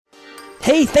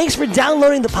Hey, thanks for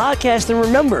downloading the podcast, and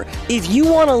remember, if you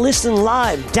want to listen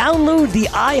live, download the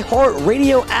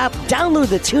iHeartRadio app, download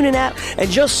the TuneIn app, and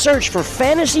just search for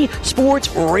Fantasy Sports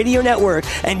Radio Network,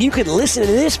 and you can listen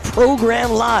to this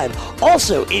program live.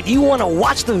 Also, if you want to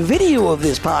watch the video of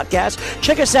this podcast,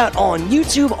 check us out on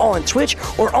YouTube, on Twitch,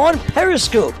 or on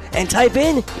Periscope, and type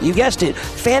in, you guessed it,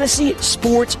 Fantasy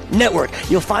Sports Network.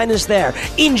 You'll find us there.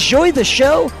 Enjoy the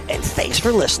show, and thanks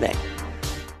for listening.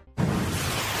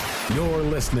 You're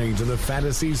listening to the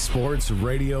Fantasy Sports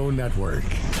Radio Network.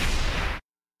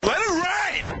 Let it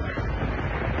rain!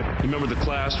 You remember the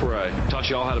class where I taught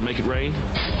y'all how to make it rain?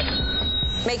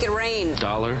 Make it rain.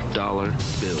 Dollar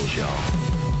bills, y'all.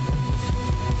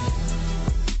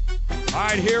 All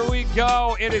right, here we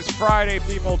go. It is Friday,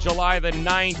 people, July the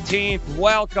 19th.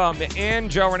 Welcome in,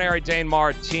 Joe Ranieri, Dane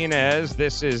Martinez.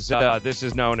 This is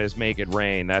known as Make It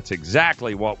Rain. That's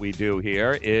exactly what we do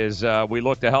here, is we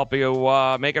look to help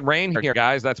you make it rain here,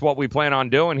 guys. That's what we plan on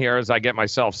doing here as I get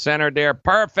myself centered there.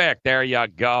 Perfect. There you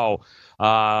go.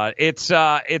 It's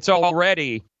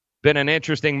already been an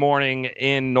interesting morning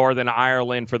in Northern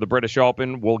Ireland for the British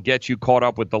Open. We'll get you caught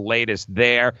up with the latest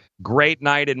there. Great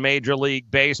night in Major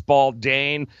League Baseball,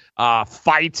 Dane.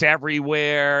 Fights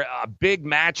everywhere. Big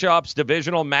matchups,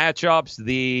 divisional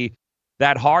matchups.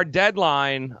 That hard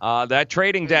deadline, that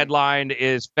trading deadline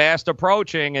is fast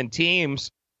approaching, and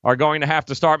teams are going to have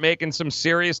to start making some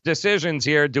serious decisions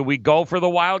here. Do we go for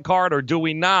the wild card or do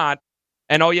we not?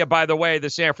 And, oh, yeah, by the way, the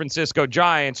San Francisco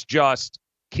Giants just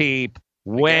keep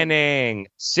winning.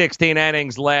 16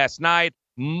 innings last night.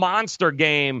 Monster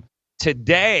game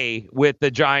today with the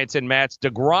Giants and Mets.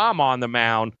 DeGrom on the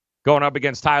mound going up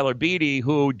against Tyler Beede,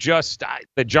 who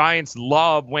the Giants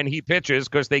love when he pitches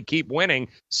because they keep winning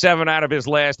 7 out of his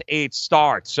last 8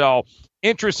 starts. So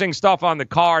interesting stuff on the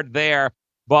card there.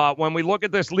 But when we look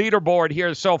at this leaderboard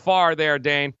here so far there,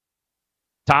 Dane,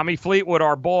 Tommy Fleetwood,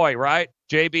 our boy, right?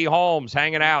 J.B. Holmes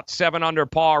hanging out 7 under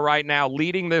par right now,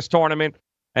 leading this tournament.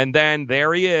 And then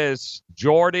there he is,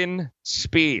 Jordan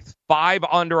Spieth, 5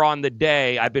 under on the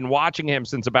day. I've been watching him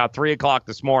since about 3 o'clock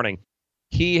this morning.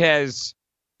 He has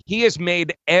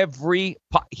made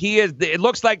it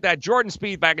looks like that Jordan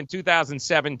Spieth back in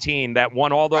 2017 that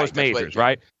won all those majors,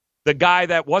 right? The guy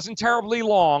that wasn't terribly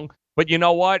long, but you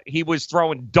know what? He was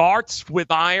throwing darts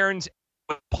with irons,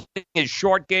 playing his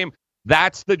short game.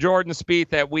 That's the Jordan Spieth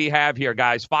that we have here,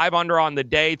 guys. 5 under on the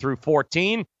day through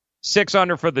 14. 6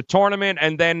 under for the tournament,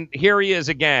 and then here he is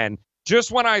again.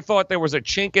 Just when I thought there was a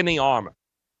chink in the armor,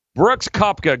 Brooks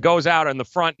Koepka goes out in the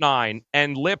front 9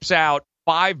 and lips out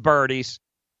 5 birdies,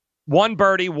 1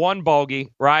 birdie, 1 bogey,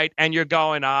 right? And you're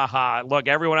going, aha, look,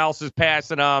 everyone else is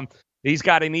passing him. He's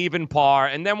got an even par.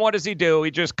 And then what does he do? He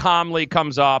just calmly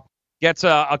comes up, gets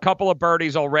a couple of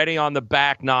birdies already on the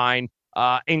back 9,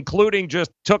 including just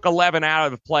took 11 out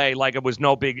of the play like it was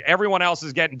no big. Everyone else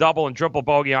is getting double and triple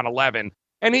bogey on 11.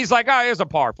 And he's like, oh, here's a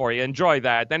par for you. Enjoy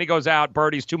that. Then he goes out,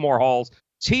 birdies 2 more holes.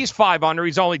 He's 5 under.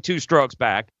 He's only 2 strokes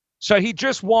back. So he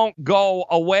just won't go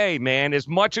away, man. As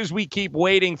much as we keep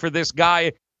waiting for this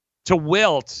guy to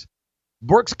wilt,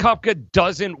 Brooks Koepka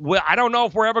doesn't wilt. I don't know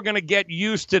if we're ever going to get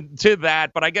used to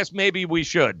that, but I guess maybe we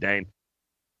should, Dane.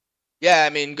 Yeah,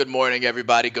 I mean, good morning,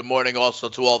 everybody. Good morning also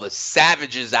to all the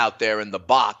savages out there in the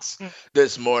box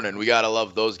this morning. We got to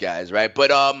love those guys, right? But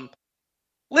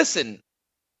listen,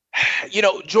 you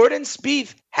know, Jordan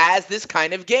Spieth has this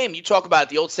kind of game. You talk about it,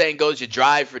 the old saying goes, you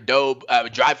drive for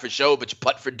show, but you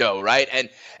putt for dough, right? And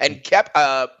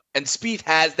Spieth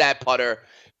has that putter.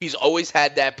 He's always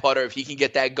had that putter. If he can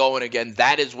get that going again,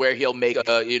 that is where he'll make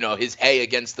his hay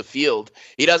against the field.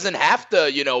 He doesn't have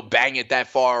to bang it that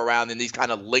far around in these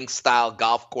kind of link style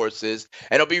golf courses.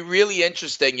 And it'll be really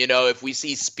interesting, if we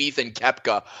see Spieth and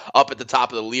Koepka up at the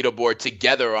top of the leaderboard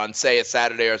together on, say, a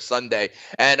Saturday or Sunday.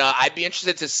 And I'd be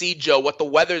interested to see, Joe, what the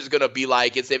weather is going to be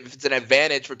like. If it's an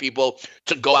advantage for people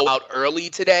to go out early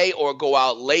today or go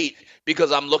out late.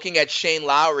 Because I'm looking at Shane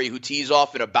Lowry, who tees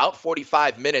off in about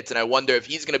 45 minutes, and I wonder if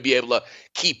he's going to be able to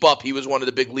keep up. He was one of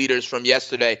the big leaders from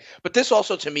yesterday. But this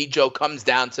also, to me, Joe, comes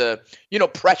down to,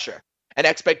 pressure and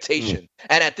expectation.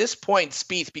 And at this point,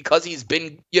 Spieth, because he's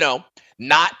been,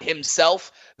 not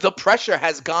himself, the pressure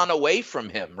has gone away from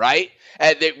him, right?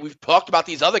 And we've talked about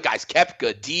these other guys,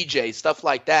 Koepka, DJ, stuff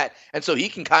like that. And so he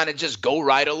can kind of just go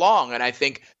right along. And I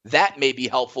think that may be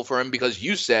helpful for him because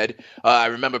you said, I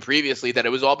remember previously, that it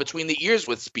was all between the ears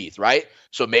with Spieth, right?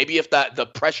 So maybe if the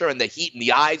pressure and the heat and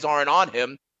the eyes aren't on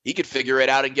him, he could figure it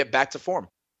out and get back to form.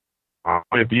 I'm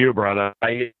with you, brother.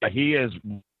 He is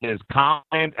as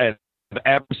confident as I've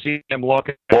ever seen him look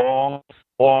in a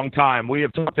long time. We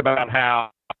have talked about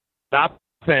how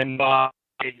nothing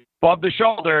above the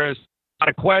shoulders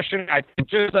a question. I think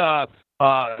just a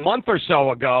month or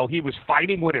so ago, he was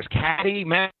fighting with his caddy,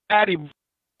 man. He was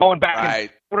going back and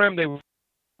forth him. They were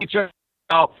each other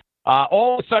out.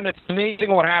 All of a sudden, it's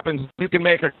amazing what happens. You can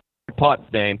make a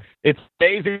putt, Dane. It's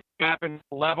amazing what happens.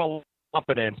 Level of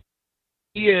confidence.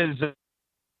 He is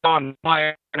on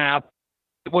fire now.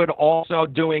 Would also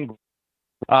doing.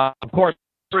 Of course,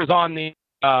 is on the.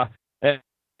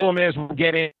 Problem is we're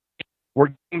getting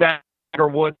that Tiger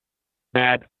Woods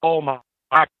mad. Oh my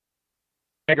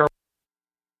Tiger.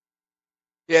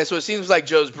 Yeah, so it seems like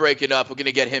Joe's breaking up. We're going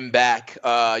to get him back.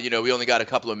 We only got a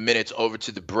couple of minutes over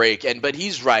to the break. But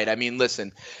he's right. I mean,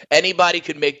 listen, anybody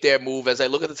could make their move. As I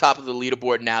look at the top of the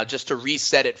leaderboard now, just to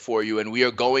reset it for you, and we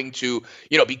are going to,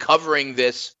 be covering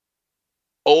this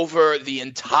over the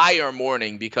entire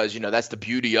morning because, that's the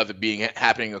beauty of it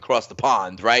happening across the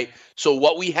pond, right? So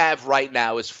what we have right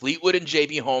now is Fleetwood and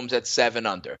JB Holmes at 7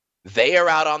 under. They are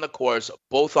out on the course,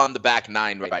 both on the back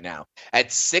 9 right now.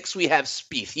 At 6, we have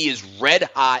Spieth. He is red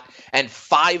hot and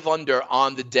 5 under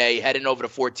on the day, heading over to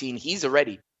 14. He's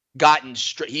already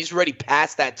he's already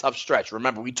past that tough stretch.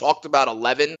 Remember, we talked about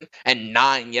 11 and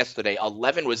 9 yesterday.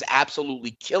 11 was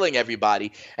absolutely killing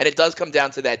everybody, and it does come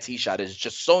down to that tee shot. It's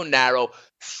just so narrow,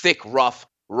 thick, rough,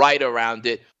 right around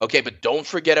it. Okay, but don't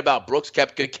forget about Brooks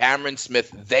Koepka, Cameron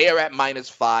Smith. They are at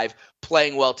 -5,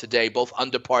 playing well today, both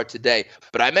under par today.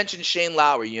 But I mentioned Shane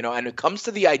Lowry, and it comes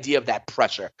to the idea of that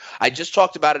pressure. I just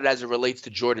talked about it as it relates to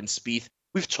Jordan Spieth.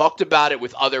 We've talked about it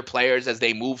with other players as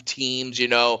they move teams,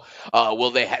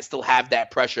 will they still have that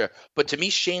pressure? But to me,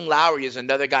 Shane Lowry is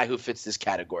another guy who fits this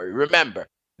category. Remember,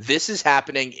 this is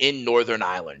happening in Northern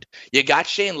Ireland. You got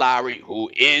Shane Lowry, who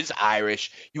is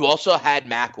Irish. You also had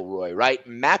McIlroy, right?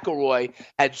 McIlroy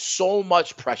had so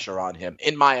much pressure on him,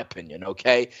 in my opinion,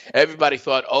 okay? Everybody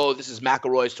thought, oh, this is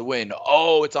McIlroy's to win.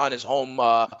 Oh, it's on his home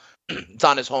it's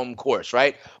on his home course,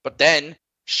 right? But then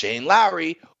Shane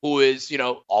Lowry, who is,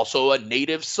 also a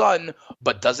native son,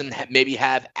 but doesn't maybe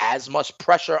have as much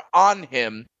pressure on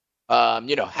him,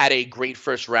 had a great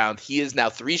first round. He is now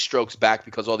 3 strokes back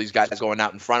because all these guys are going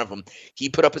out in front of him. He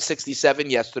put up a 67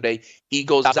 yesterday. He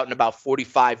goes out in about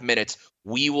 45 minutes.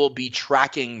 We will be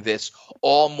tracking this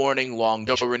all morning long.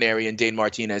 Joe Ranieri and Dane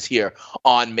Martinez here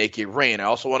on Make It Rain. I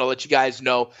also want to let you guys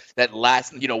know that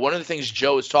one of the things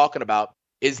Joe is talking about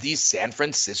is these San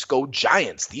Francisco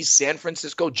Giants. These San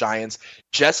Francisco Giants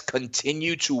just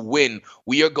continue to win.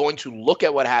 We are going to look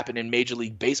at what happened in Major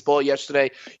League Baseball yesterday.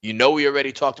 We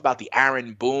already talked about the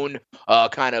Aaron Boone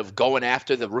kind of going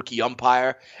after the rookie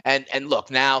umpire. And look,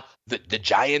 now the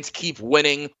Giants keep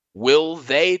winning. Will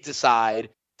they decide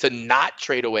to not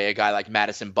trade away a guy like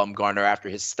Madison Bumgarner after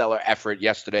his stellar effort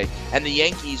yesterday? And the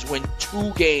Yankees win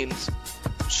 2 games,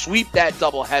 sweep that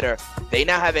doubleheader. They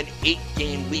now have an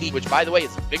 8-game lead, which, by the way,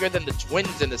 is bigger than the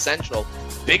Twins in the Central,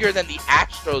 bigger than the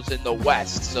Astros in the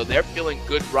West. So they're feeling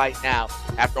good right now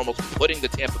after almost putting the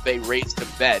Tampa Bay Rays to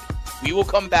bed. We will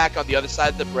come back on the other side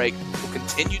of the break. We'll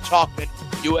continue talking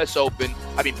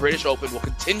British Open. We'll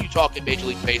continue talking Major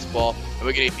League Baseball, and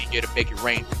we're going to be here to make it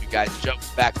rain for you guys. Jump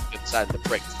back on the other side of the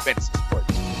break. It's Fantasy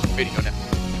Sports Radio Network.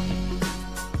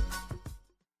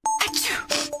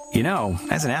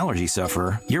 As an allergy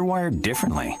sufferer, you're wired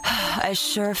differently. I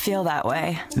sure feel that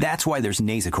way. That's why there's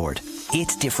Nasacort.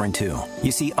 It's different, too.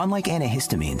 You see, unlike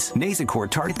antihistamines,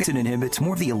 Nasacort targets and inhibits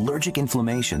more of the allergic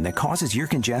inflammation that causes ear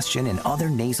congestion and other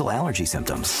nasal allergy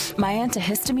symptoms. My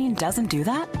antihistamine doesn't do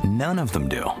that? None of them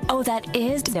do. Oh, that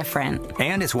is different.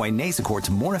 And it's why Nasacort's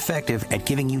more effective at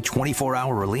giving you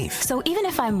 24-hour relief. So even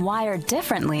if I'm wired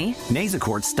differently,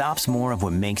 Nasacort stops more of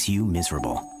what makes you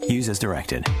miserable. Use as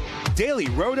directed.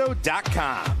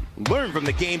 DailyRoto.com. Learn from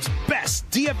the game's best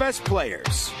DFS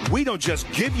players. We don't just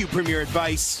give you premier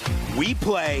advice, we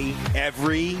play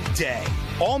every day.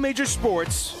 All major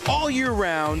sports, all year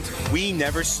round, we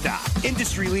never stop.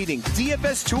 Industry-leading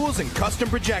DFS tools and custom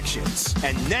projections.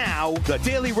 And now, the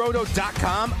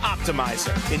DailyRoto.com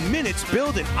Optimizer. In minutes,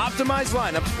 build and optimize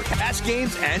lineups for cash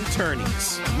games and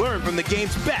tourneys. Learn from the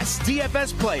game's best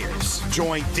DFS players.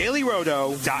 Join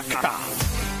DailyRoto.com.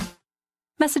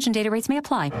 Message and data rates may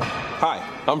apply. Hi,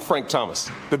 I'm Frank Thomas,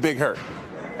 the Big Hurt.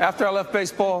 After I left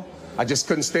baseball, I just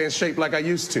couldn't stay in shape like I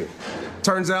used to.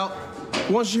 Turns out,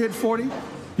 once you hit 40,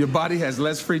 your body has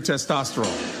less free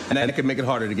testosterone, and that can make it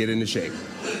harder to get into shape.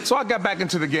 So I got back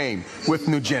into the game with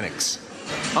Nugenics.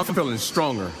 I'm feeling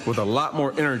stronger with a lot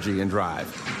more energy and drive.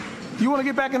 You want to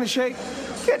get back into shape?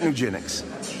 Get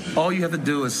Nugenics. All you have to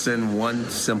do is send one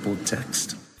simple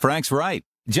text. Frank's right.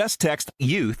 Just text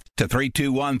YOUTH to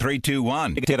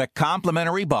 321321 to get a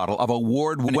complimentary bottle of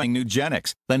award-winning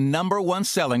Nugenics, the #1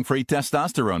 selling free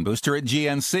testosterone booster at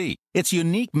GNC. Its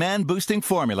unique man-boosting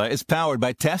formula is powered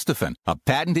by Testofen, a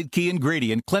patented key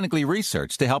ingredient clinically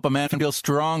researched to help a man feel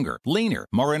stronger, leaner,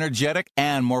 more energetic,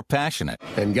 and more passionate.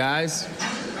 And guys,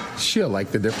 she'll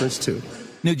like the difference too.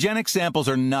 Nugenic samples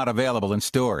are not available in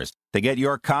stores. To get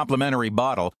your complimentary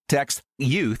bottle, text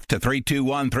YOUTH to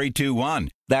 321321.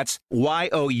 That's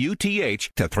YOUTH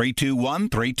to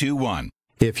 321321.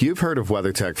 If you've heard of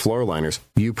WeatherTech floor liners,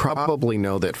 you probably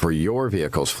know that for your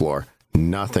vehicle's floor,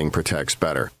 nothing protects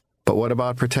better. But what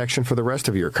about protection for the rest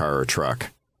of your car or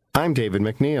truck? I'm David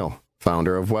McNeil,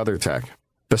 founder of WeatherTech.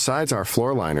 Besides our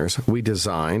floor liners, we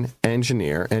design,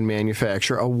 engineer, and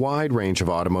manufacture a wide range of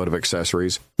automotive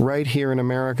accessories right here in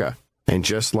America. And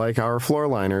just like our floor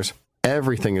liners,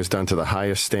 everything is done to the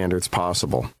highest standards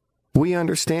possible. We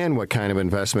understand what kind of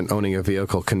investment owning a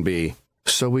vehicle can be,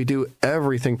 so we do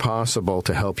everything possible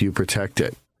to help you protect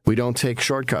it. We don't take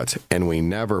shortcuts, and we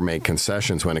never make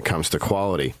concessions when it comes to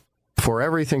quality. For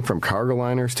everything from cargo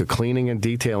liners to cleaning and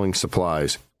detailing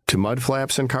supplies to mud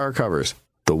flaps and car covers,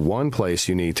 the one place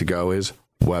you need to go is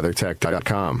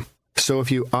WeatherTech.com. So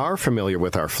if you are familiar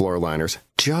with our floor liners,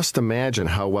 just imagine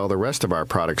how well the rest of our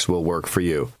products will work for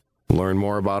you. Learn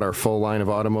more about our full line of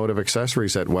automotive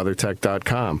accessories at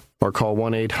WeatherTech.com or call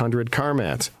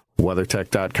 1-800-CarMats.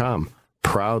 WeatherTech.com.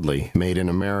 Proudly made in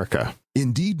America.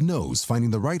 Indeed knows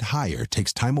finding the right hire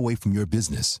takes time away from your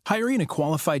business. Hiring a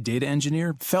qualified data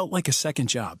engineer felt like a second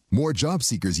job. More job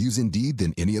seekers use Indeed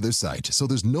than any other site, so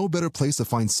there's no better place to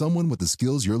find someone with the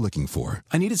skills you're looking for.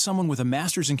 I needed someone with a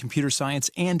master's in computer science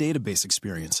and database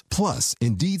experience. Plus,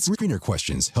 Indeed's screener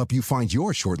questions help you find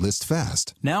your shortlist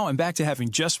fast. Now I'm back to having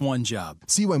just one job.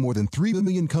 See why more than 3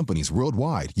 million companies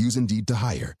worldwide use Indeed to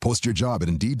hire. Post your job at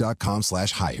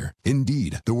Indeed.com/hire.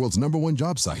 Indeed, the world's #1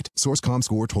 job site.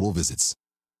 Source.com/score total visits.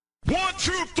 1,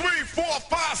 2, 3, 4,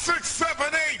 5, 6,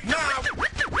 7, 8, 9. 1, 2, 3,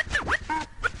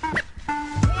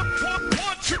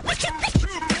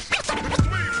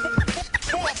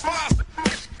 4, 5.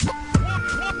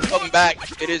 Welcome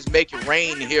back. It is Make It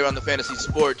Rain here on the Fantasy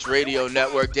Sports Radio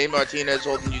Network. Dane Martinez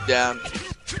holding you down.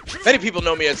 Many people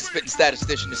know me as a spitting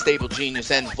statistician, the stable genius,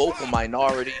 and vocal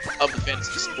minority of the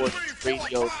Fantasy Sports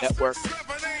Radio Network.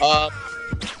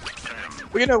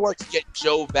 We're going to work to get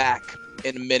Joe back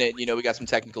in a minute. You know, we got some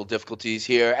technical difficulties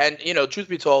here. And, you know, truth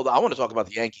be told, I want to talk about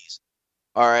the Yankees.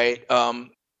 All right.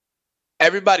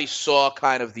 Everybody saw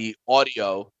kind of the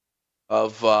audio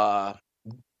of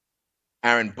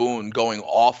Aaron Boone going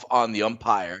off on the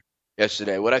umpire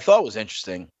yesterday. What I thought was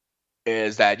interesting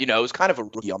is that, you know, it was kind of a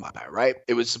rookie umpire, right?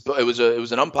 It was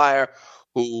an umpire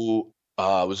who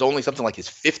was only something like his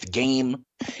 5th game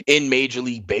in Major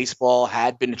League Baseball,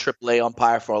 had been a AAA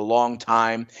umpire for a long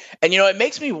time. And, you know, it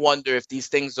makes me wonder if these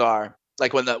things are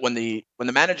like when the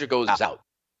manager goes out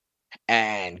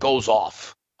and goes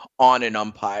off on an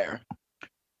umpire,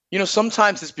 you know,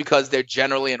 sometimes it's because they're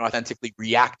generally and authentically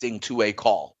reacting to a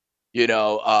call,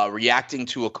 reacting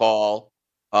to a call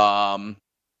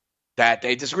that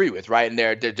they disagree with, right? And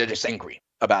they're just angry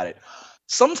about it.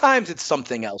 Sometimes it's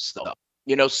something else, though.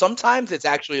 You know, sometimes it's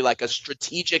actually like a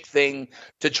strategic thing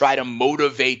to try to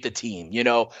motivate the team, you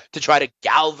know, to try to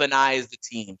galvanize the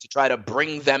team, to try to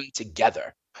bring them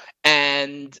together.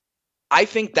 And I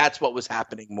think that's what was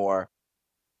happening more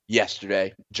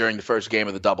yesterday during the first game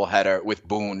of the doubleheader with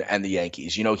Boone and the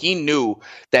Yankees. You know, he knew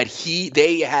that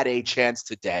they had a chance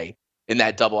today in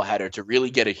that doubleheader to really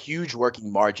get a huge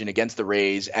working margin against the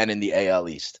Rays and in the AL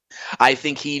East. I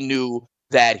think he knew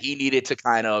that he needed to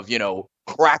kind of, you know,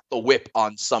 crack the whip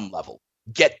on some level,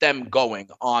 get them going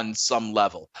on some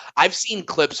level. I've seen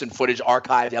clips and footage,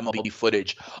 archived MLB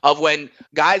footage, of when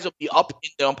guys will be up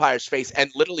in the umpire's face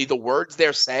and literally the words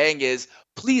they're saying is,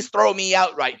 please throw me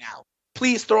out right now.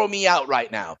 Please throw me out right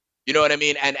now. You know what I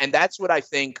mean? And that's what I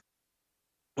think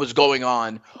was going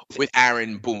on with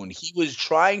Aaron Boone. He was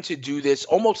trying to do this,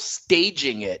 almost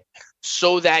staging it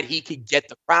so that he could get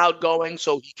the crowd going,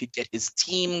 so he could get his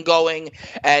team going.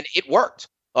 And it worked.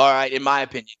 All right, in my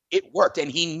opinion, it worked. And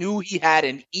he knew he had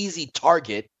an easy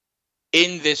target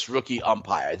in this rookie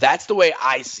umpire. That's the way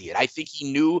I see it. I think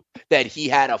he knew that he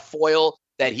had a foil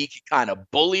that he could kind of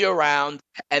bully around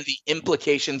and the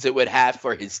implications it would have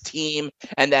for his team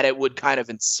and that it would kind of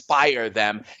inspire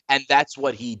them. And that's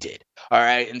what he did. All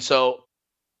right. And so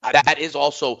that is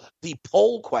also the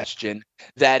poll question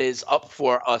that is up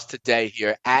for us today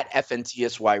here at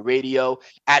FNTSY Radio,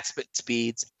 at Spit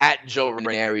Speeds, at Joe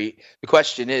Ranieri. The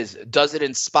question is, does it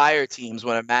inspire teams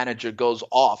when a manager goes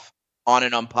off on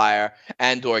an umpire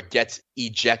and or gets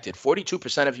ejected.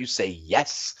 42% of you say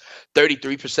yes.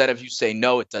 33% of you say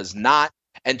no, it does not.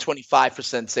 And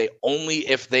 25% say only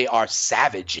if they are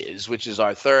savages, which is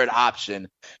our third option,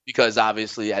 because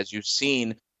obviously, as you've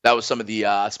seen, that was some of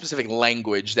the specific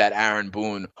language that Aaron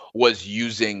Boone was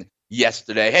using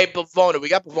yesterday. Hey, Pavona, we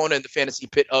got Pavona in the fantasy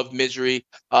pit of misery.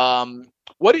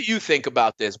 What do you think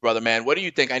about this, brother, man? What do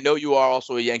you think? I know you are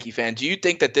also a Yankee fan. Do you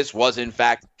think that this was, in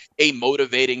fact, a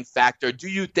motivating factor? Do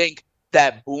you think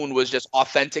that Boone was just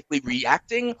authentically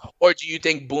reacting? Or do you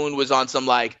think Boone was on some,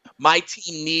 like, my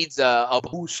team needs a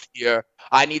boost here.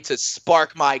 I need to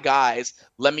spark my guys.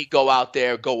 Let me go out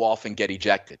there, go off, and get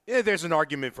ejected? Yeah, there's an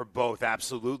argument for both,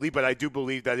 absolutely. But I do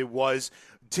believe that it was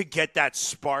to get that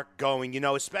spark going,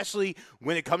 especially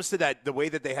when it comes to the way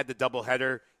that they had the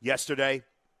doubleheader yesterday.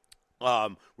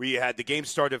 Where you had the game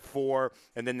start at 4,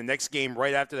 and then the next game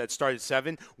right after that started at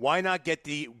 7. Why not get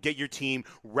your team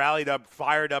rallied up,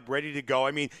 fired up, ready to go?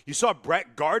 I mean, you saw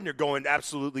Brett Gardner going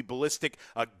absolutely ballistic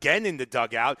again in the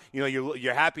dugout.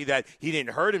 You're happy that he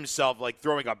didn't hurt himself, like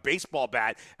throwing a baseball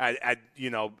bat at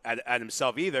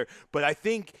himself either. But I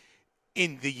think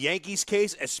in the Yankees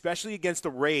case, especially against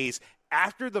the Rays,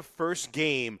 after the first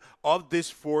game of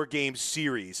this 4-game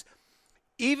series,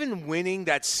 even winning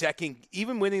the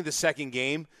second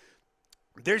game,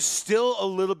 there's still a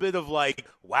little bit of like,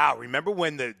 wow, remember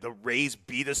when the Rays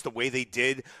beat us the way they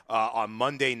did on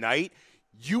Monday night?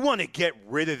 You want to get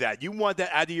rid of that. You want that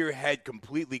out of your head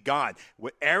completely gone.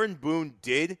 What Aaron Boone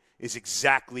did is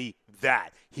exactly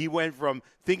that. He went from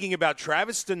thinking about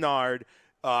Travis Denard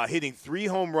hitting 3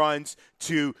 home runs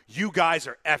to you guys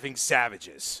are effing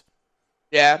savages.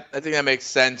 Yeah, I think that makes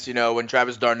sense. When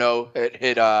Travis d'Arnaud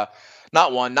hit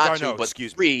not one, not two, but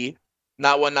three.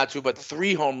 Not one, not two, but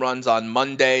 3 home runs on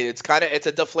Monday. It's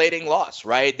a deflating loss,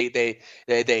 right?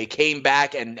 They came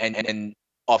back and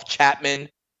off Chapman,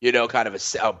 kind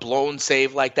of a blown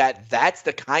save like that. That's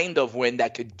the kind of win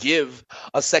that could give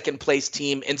a second place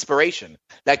team inspiration.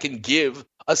 That can give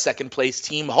a second place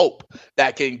team hope.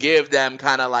 That can give them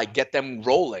kind of like get them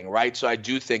rolling, right? So I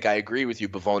do think I agree with you,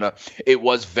 Pavona. It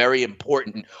was very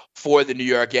important for the New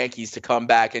York Yankees to come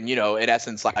back and, in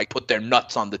essence, like put their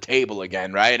nuts on the table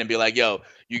again, right? And be like, yo,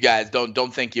 you guys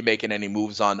don't think you're making any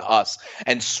moves on us.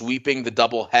 And sweeping the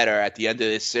doubleheader at the end of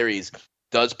this series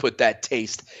does put that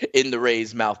taste in the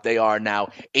Rays' mouth. They are now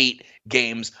 8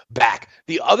 games back.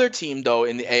 The other team, though,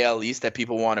 in the AL East that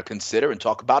people want to consider and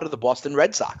talk about are the Boston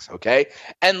Red Sox, okay?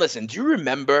 And listen, do you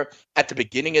remember at the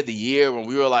beginning of the year when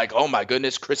we were like, oh my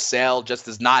goodness, Chris Sale just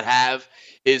does not have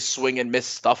his swing and miss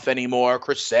stuff anymore.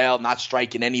 Chris Sale not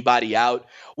striking anybody out.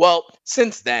 Well,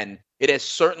 since then, it has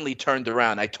certainly turned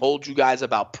around. I told you guys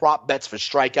about prop bets for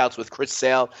strikeouts with Chris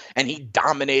Sale, and he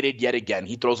dominated yet again.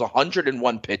 He throws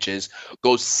 101 pitches,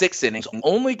 goes 6 innings,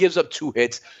 only gives up 2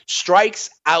 hits, strikes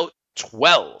out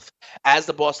 12 as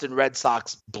the Boston Red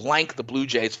Sox blank the Blue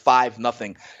Jays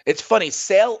 5-0. It's funny,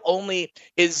 Sale only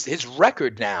his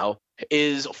record now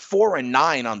is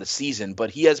 4-9 on the season,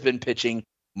 but he has been pitching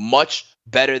much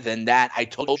better than that. I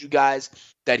told you guys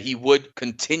that he would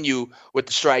continue with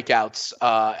the strikeouts,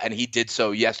 and he did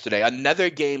so yesterday. Another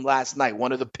game last night,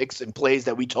 one of the picks and plays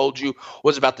that we told you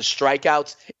was about the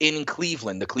strikeouts in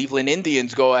Cleveland. The Cleveland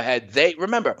Indians go ahead.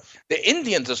 Remember, the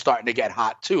Indians are starting to get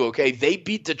hot too, okay? They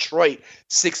beat Detroit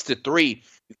 6-3.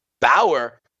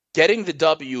 Bauer getting the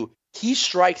W. He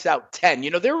strikes out 10.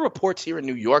 There are reports here in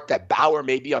New York that Bauer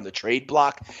may be on the trade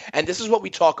block. And this is what we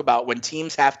talk about when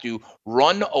teams have to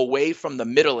run away from the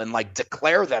middle and like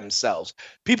declare themselves.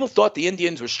 People thought the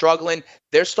Indians were struggling.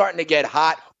 They're starting to get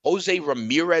hot. Jose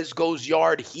Ramirez goes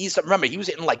yard. Remember, he was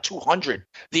hitting like 200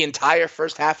 the entire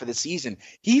first half of the season.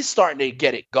 He's starting to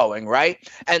get it going, right?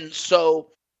 And so,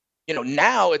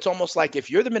 now it's almost like if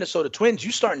you're the Minnesota Twins,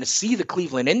 you're starting to see the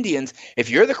Cleveland Indians. If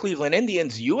you're the Cleveland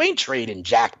Indians, you ain't trading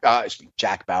Jack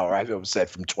Bauer. I've always said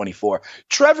from 24.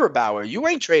 Trevor Bauer, you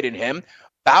ain't trading him.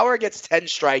 Bauer gets 10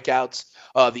 strikeouts.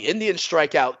 The Indians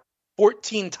strike out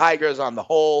 14 Tigers on the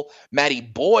whole. Matty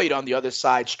Boyd on the other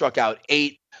side struck out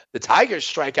 8. The Tigers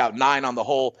strike out 9 on the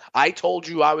whole. I told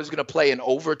you I was going to play an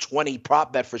over 20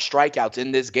 prop bet for strikeouts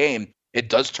in this game. It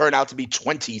does turn out to be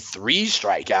 23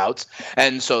 strikeouts,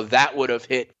 and so that would have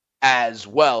hit as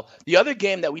well. The other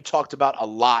game that we talked about a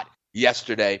lot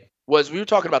yesterday was we were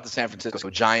talking about the San Francisco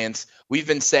Giants. We've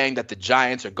been saying that the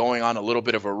Giants are going on a little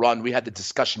bit of a run. We had the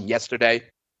discussion yesterday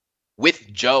with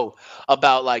Joe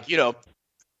about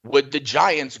would the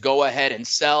Giants go ahead and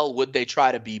sell? Would they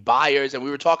try to be buyers? And we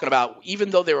were talking about,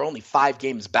 even though they were only 5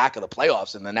 games back of the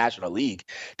playoffs in the National League,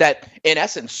 that in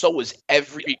essence, so was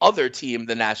every other team in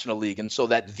the National League. And so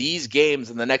that these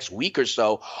games in the next week or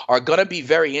so are going to be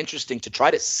very interesting to try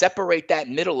to separate that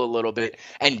middle a little bit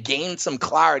and gain some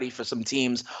clarity for some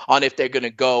teams on if they're going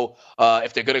to go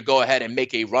ahead and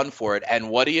make a run for it. And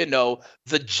what do you know?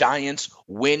 The Giants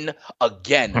win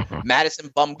again. Madison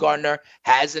Bumgarner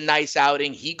has a nice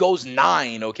outing. He goes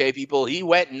 9, okay, people? He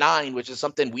went 9, which is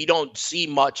something we don't see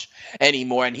much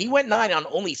anymore. And he went 9 on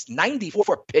only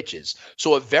 94 pitches.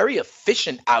 So a very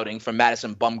efficient outing from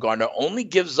Madison Bumgarner. Only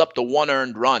gives up the 1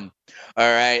 earned run, all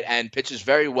right, and pitches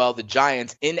very well. The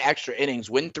Giants, in extra innings,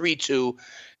 win 3-2.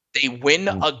 They win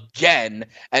again.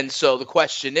 And so the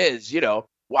question is,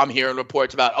 I'm hearing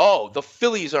reports about, the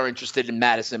Phillies are interested in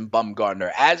Madison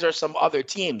Bumgarner, as are some other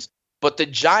teams. But the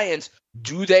Giants,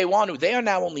 do they want to? They are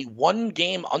now only 1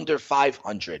 game under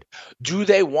 500. Do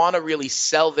they want to really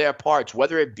sell their parts,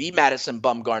 whether it be Madison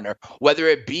Bumgarner, whether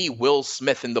it be Will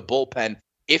Smith in the bullpen?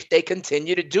 If they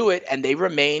continue to do it and they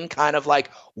remain kind of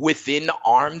like within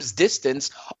arm's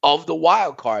distance of the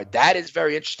wild card, that is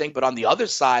very interesting. But on the other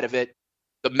side of it,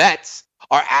 the Mets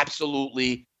are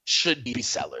absolutely should be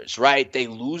sellers, right? They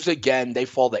lose again. They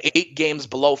fall to 8 games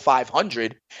below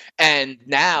 500. And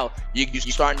now you're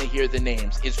starting to hear the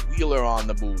names. Is Wheeler on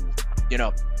the move?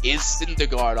 Is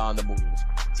Syndergaard on the move?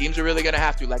 Teams are really going to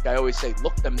have to, like I always say,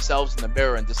 look themselves in the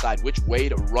mirror and decide which way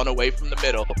to run away from the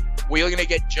middle. We're going to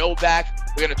get Joe back.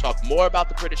 We're going to talk more about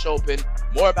the British Open,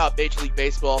 more about Major League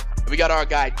Baseball. And we got our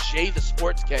guy, Jay the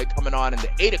Sports Keg, coming on in the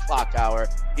 8 o'clock hour.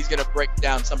 He's going to break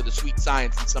down some of the sweet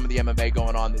science and some of the MMA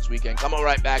going on this weekend. Come on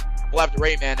right back. We'll have the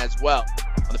Rayman as well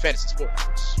on the Fantasy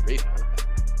Sports Radio.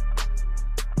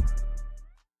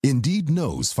 Indeed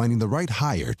knows finding the right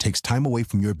hire takes time away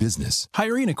from your business.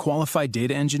 Hiring a qualified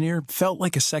data engineer felt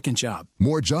like a second job.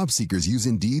 More job seekers use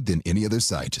Indeed than any other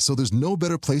site, so there's no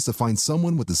better place to find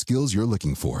someone with the skills you're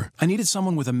looking for. I needed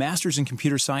someone with a master's in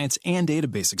computer science and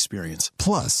database experience.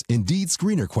 Plus, Indeed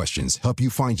screener questions help you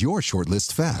find your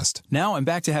shortlist fast. Now I'm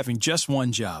back to having just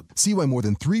one job. See why more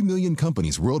than 3 million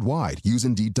companies worldwide use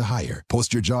Indeed to hire.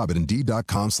 Post your job at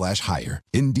Indeed.com/hire.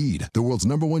 Indeed, the world's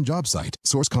 #1 job site.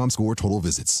 Source.com/score total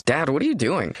visits. Dad, what are you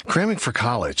doing? Cramming for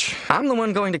college. I'm the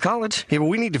one going to college. Yeah, but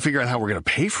we need to figure out how we're going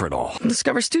to pay for it all.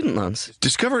 Discover Student Loans.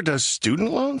 Discover does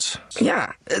student loans?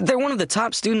 Yeah, they're one of the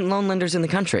top student loan lenders in the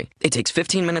country. It takes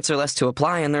 15 minutes or less to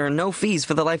apply, and there are no fees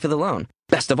for the life of the loan.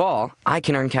 Best of all, I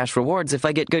can earn cash rewards if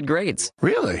I get good grades.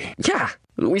 Really? Yeah,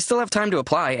 we still have time to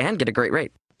apply and get a great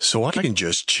rate. So I can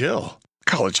just chill.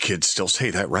 College kids still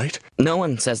say that, right? No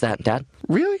one says that, Dad.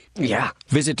 Really? Yeah.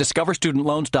 Visit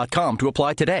discoverstudentloans.com to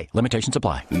apply today. Limitations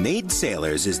apply. Maid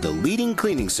Sailors is the leading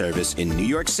cleaning service in New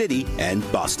York City and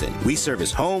Boston. We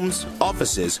service homes,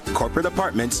 offices, corporate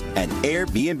apartments, and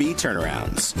Airbnb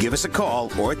turnarounds. Give us a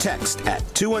call or a text at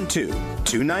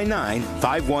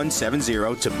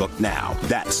 212-299-5170 to book now.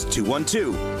 That's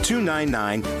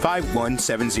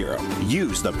 212-299-5170.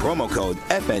 Use the promo code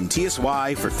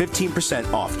FNTSY for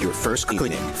 15% off your first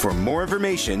cleaning. For more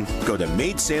information, go to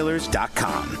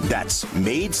maidsailors.com. That's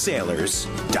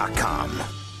maidsailors.com.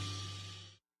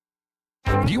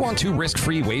 Do you want 2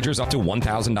 risk-free wagers up to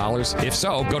 $1,000? If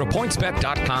so, go to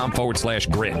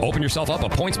pointsbet.com/grid. Open yourself up a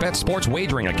PointsBet sports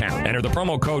wagering account. Enter the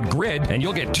promo code GRID, and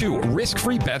you'll get 2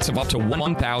 risk-free bets of up to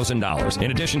 $1,000.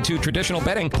 In addition to traditional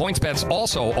betting, PointsBet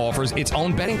also offers its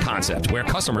own betting concept, where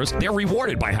customers, they're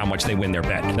rewarded by how much they win their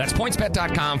bet. That's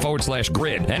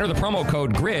pointsbet.com/grid. Enter the promo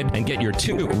code GRID and get your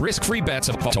 2 risk-free bets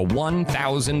of up to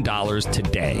 $1,000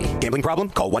 today. Gambling problem?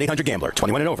 Call 1-800-GAMBLER.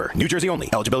 21 and over. New Jersey only.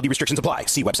 Eligibility restrictions apply.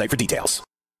 See website for details.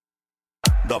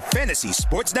 The Fantasy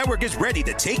Sports Network is ready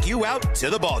to take you out to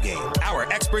the ballgame. Our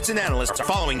experts and analysts are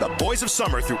following the boys of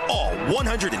summer through all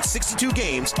 162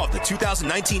 games of the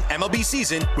 2019 MLB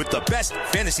season with the best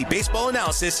fantasy baseball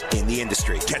analysis in the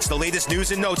industry. Catch the latest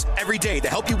news and notes every day to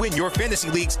help you win your fantasy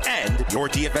leagues and your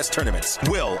DFS tournaments.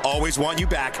 We'll always want you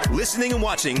back listening and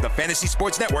watching the Fantasy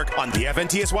Sports Network on the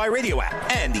FNTSY radio app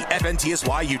and the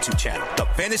FNTSY YouTube channel. The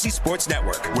Fantasy Sports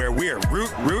Network, where we're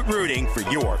rooting for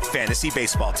your fantasy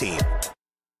baseball team.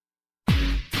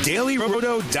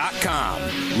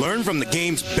 DailyRoto.com. Learn from the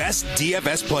game's best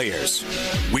DFS players.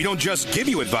 We don't just give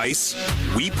you advice,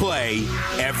 we play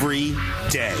every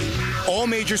day. All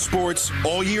major sports,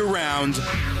 all year round,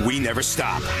 we never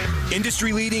stop.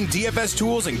 Industry-leading DFS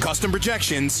tools and custom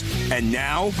projections, and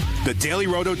now, the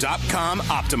DailyRoto.com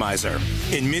Optimizer.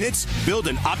 In minutes, build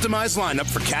an optimized lineup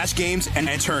for cash games and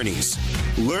tourneys.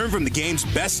 Learn from the game's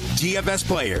best DFS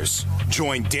players.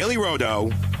 Join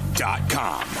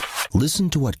DailyRoto.com. Listen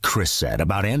to what Chris said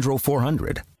about Andro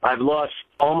 400. I've lost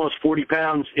almost 40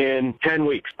 pounds in 10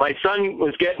 weeks. My son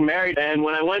was getting married, and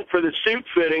when I went for the suit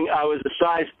fitting, I was a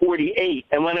size 48.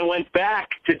 And when I went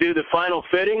back to do the final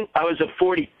fitting, I was a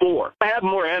 44. I have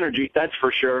more energy, that's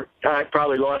for sure. I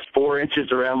probably lost 4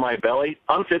 inches around my belly.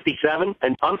 I'm 57,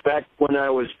 and I'm back when I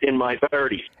was in my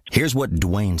 30s. Here's what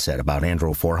Dwayne said about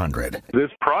Andro 400. This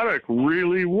product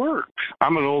really works.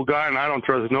 I'm an old guy, and I don't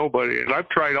trust nobody. And I've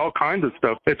tried all kinds of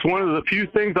stuff. It's one of the few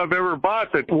things I've ever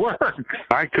bought that works.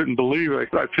 I couldn't believe it.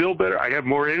 I feel better. I have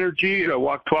more energy. I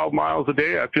walk 12 miles a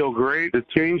day. I feel great. It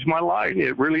changed my life.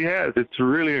 It really has. It's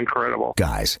really incredible.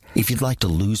 Guys, if you'd like to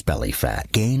lose belly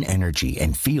fat, gain energy,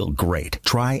 and feel great,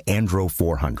 try Andro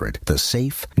 400, the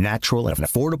safe, natural, and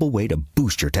affordable way to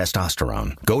boost your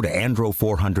testosterone. Go to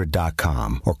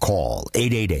andro400.com or call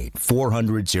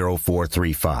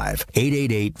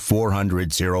 888-400-0435.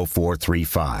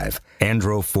 888-400-0435.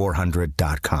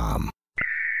 andro400.com.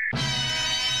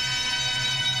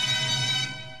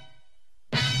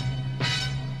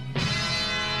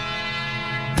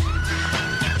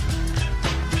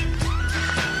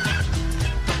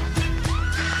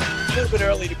 A little bit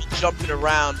early to be jumping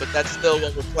around, but that's still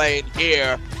what we're playing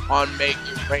here on Make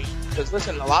It Rain. Because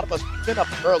listen, a lot of us, we've been up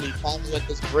early following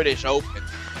this British Open.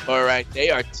 All right,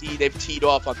 they've teed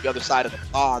off on the other side of the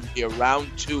pond here,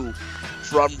 round 2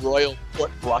 from Royal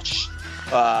Portrush,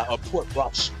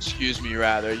 excuse me,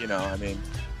 rather. You know, I mean,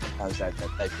 sometimes that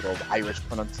good old Irish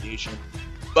pronunciation.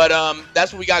 But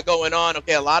that's what we got going on.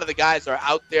 Okay, a lot of the guys are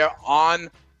out there on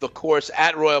the course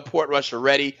at Royal Portrush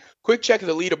already. Quick check of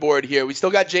the leaderboard here. We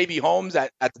still got JB Holmes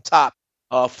at the top.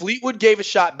 Fleetwood gave a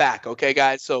shot back, okay,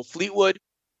 guys? So Fleetwood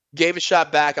gave a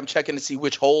shot back. I'm checking to see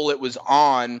which hole it was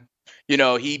on. You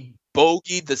know, he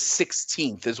bogeyed the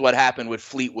 16th is what happened with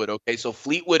Fleetwood, okay? So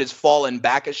Fleetwood has fallen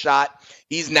back a shot.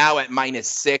 He's now at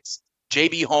 -6.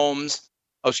 JB Holmes,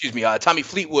 Tommy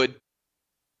Fleetwood,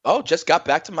 just got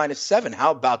back to -7.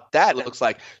 How about that? It looks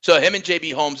like. So him and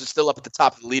JB Holmes are still up at the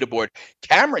top of the leaderboard.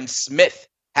 Cameron Smith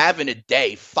having a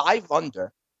day, 5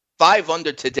 under. 5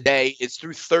 under today is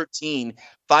through 13.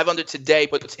 5 under today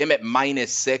puts him at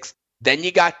 -6. Then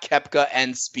you got Koepka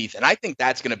and Spieth. And I think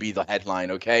that's going to be the headline,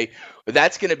 okay?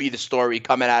 That's going to be the story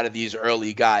coming out of these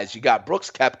early guys. You got Brooks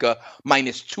Koepka,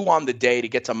 -2 on the day to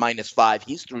get to -5.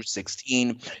 He's through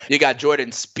 16. You got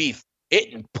Jordan Spieth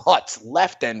hitting putts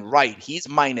left and right. He's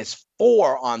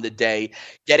 -4 on the day,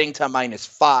 getting to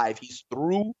 -5. He's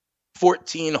through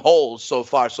 14 holes so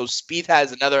far. So Spieth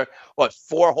has another,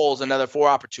 4 holes, another 4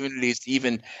 opportunities to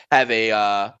even have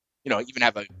a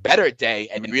better day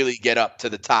and really get up to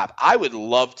the top. I would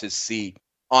love to see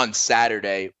on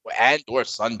Saturday and or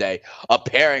Sunday a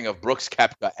pairing of Brooks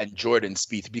Koepka and Jordan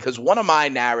Spieth, because one of my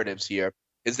narratives here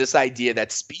is this idea that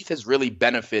Spieth has really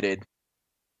benefited,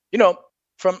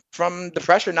 from the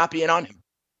pressure not being on him.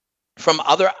 From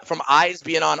eyes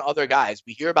being on other guys.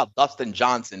 We hear about Dustin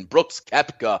Johnson, Brooks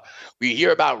Koepka. We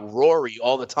hear about Rory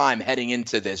all the time heading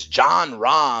into this, John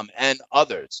Rahm and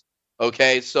others.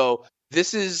 Okay, so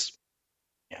this is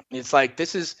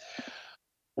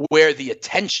where the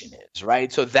attention is,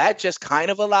 right? So that just kind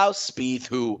of allows Spieth,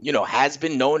 who, has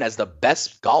been known as the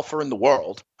best golfer in the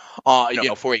world,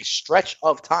 for a stretch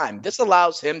of time. This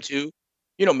allows him to,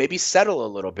 maybe settle a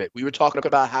little bit. We were talking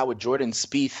about how with Jordan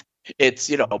Spieth, it's,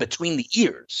 between the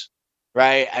ears,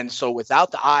 right? And so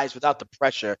without the eyes, without the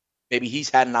pressure, maybe he's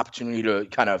had an opportunity to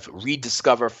kind of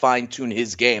rediscover, fine-tune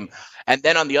his game. And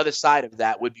then on the other side of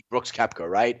that would be Brooks Koepka,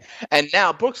 right? And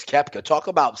now Brooks Koepka, talk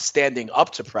about standing up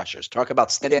to pressures, talk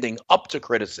about standing up to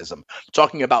criticism,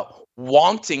 talking about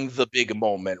wanting the big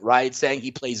moment, right? Saying he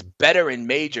plays better in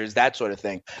majors, that sort of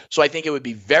thing. So I think it would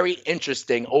be very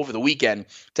interesting over the weekend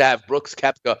to have Brooks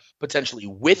Koepka potentially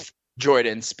with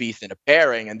Jordan Spieth in a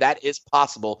pairing, and that is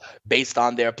possible based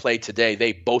on their play today.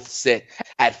 They both sit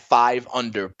at 5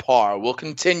 under par. We'll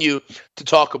continue to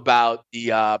talk about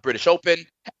the British Open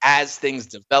as things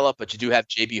develop, but you do have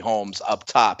JB Holmes up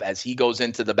top as he goes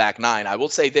into the back 9. I will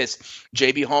say this,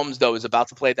 JB Holmes, though, is about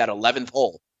to play that 11th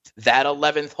hole. That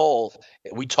 11th hole,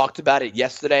 we talked about it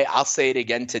yesterday. I'll say it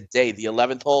again today. The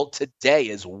 11th hole today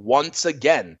is once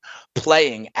again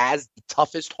playing as the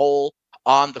toughest hole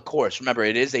on the course. Remember,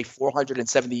 it is a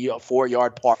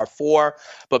 474-yard par 4,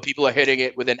 but people are hitting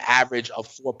it with an average of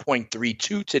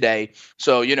 4.32 today.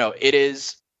 So, it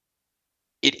is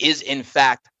in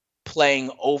fact playing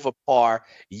over par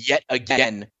yet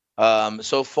again.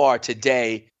 So far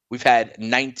today, we've had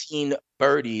 19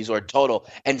 birdies or total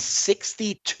and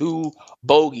 62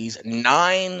 bogeys.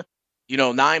 9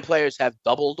 players have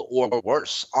doubled or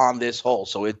worse on this hole.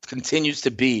 So it continues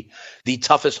to be the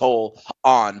toughest hole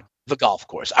on the golf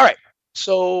course. All right.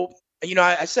 So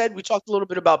I said we talked a little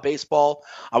bit about baseball.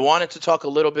 I wanted to talk a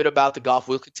little bit about the golf.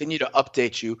 We'll continue to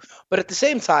update you. But at the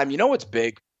same time, you know what's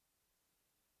big?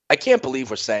 I can't believe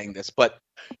we're saying this, but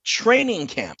training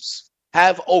camps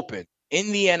have opened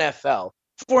in the NFL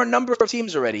for a number of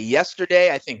teams already.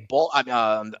 Yesterday, I think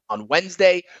on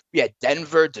Wednesday, we had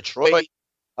Denver, Detroit,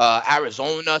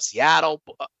 Arizona, Seattle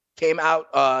came out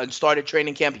and started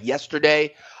training camp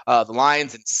yesterday. The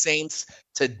Lions and Saints.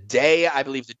 Today, I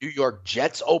believe the New York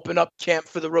Jets open up camp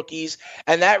for the rookies.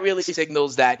 And that really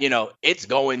signals that, it's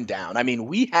going down. I mean,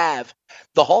 we have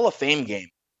the Hall of Fame game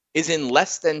is in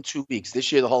less than 2 weeks.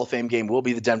 This year, the Hall of Fame game will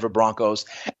be the Denver Broncos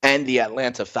and the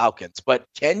Atlanta Falcons. But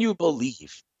can you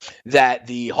believe that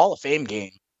the Hall of Fame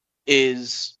game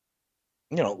is,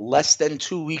 less than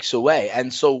 2 weeks away?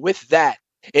 And so with that,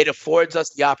 it affords us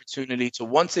the opportunity to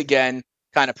once again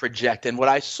kind of project. And what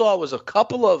I saw was a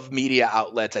couple of media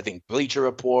outlets, I think Bleacher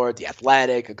Report, The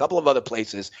Athletic, a couple of other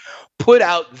places, put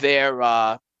out their,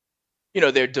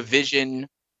 their division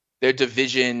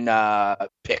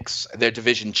picks, their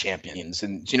division champions.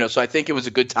 And, so I think it was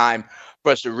a good time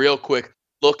for us to real quick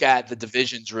look at the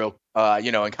divisions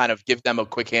and kind of give them a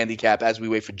quick handicap as we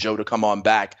wait for Joe to come on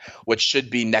back, which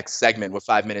should be next segment. We're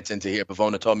 5 minutes into here.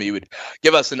 Bavona told me you would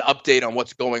give us an update on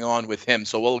what's going on with him.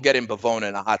 So we'll get in Bavona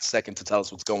in a hot second to tell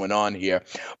us what's going on here.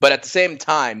 But at the same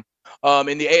time,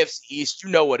 in the AFC East, you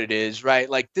know what it is, right?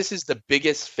 Like, this is the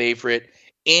biggest favorite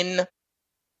in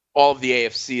all of the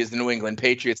AFC is the New England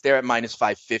Patriots. They're at minus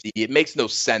 550. It makes no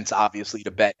sense, obviously,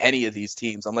 to bet any of these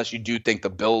teams unless you do think the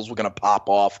Bills were going to pop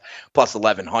off plus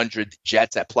 1,100, the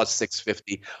Jets at plus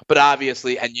 650. But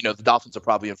obviously, and the Dolphins are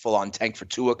probably in full-on tank for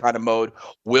Tua kind of mode.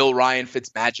 Will Ryan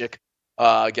Fitzmagic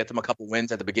get them a couple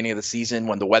wins at the beginning of the season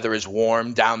when the weather is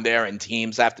warm down there and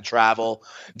teams have to travel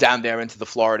down there into the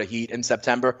Florida heat in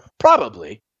September?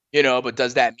 Probably, but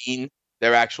does that mean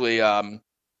they're actually going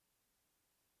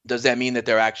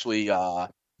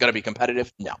to be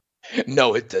competitive?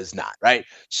 No, it does not. Right.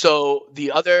 So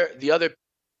the other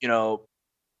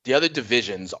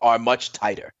divisions are much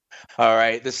tighter. All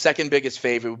right. The second biggest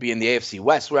favorite would be in the AFC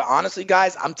West, where honestly,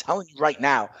 guys, I'm telling you right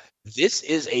now, this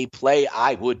is a play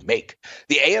I would make.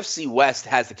 The AFC West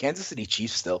has the Kansas City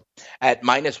Chiefs still at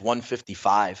minus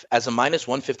 155 as a minus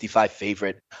 155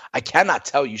 favorite. I cannot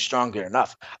tell you stronger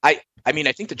enough. I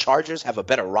think the Chargers have a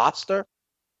better roster.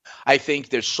 I think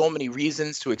there's so many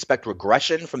reasons to expect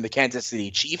regression from the Kansas City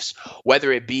Chiefs,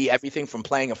 whether it be everything from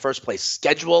playing a first-place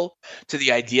schedule to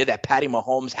the idea that Patty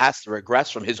Mahomes has to regress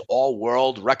from his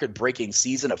all-world record-breaking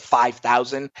season of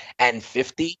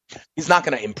 5,050. He's not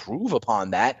going to improve upon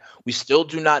that. We still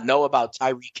do not know about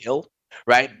Tyreek Hill,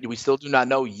 right? We still do not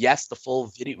know. Yes, the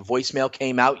full video voicemail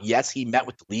came out. Yes, he met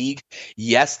with the league.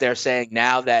 Yes, they're saying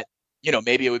now that,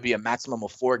 maybe it would be a maximum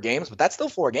of 4 games, but that's still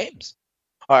 4 games.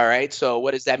 All right. So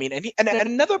what does that mean? And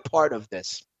another part of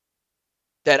this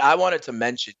that I wanted to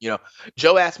mention,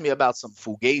 Joe asked me about some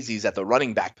fugazis at the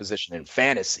running back position in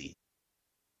fantasy.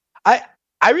 I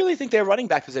really think their running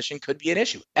back position could be an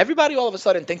issue. Everybody all of a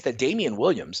sudden thinks that Damian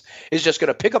Williams is just going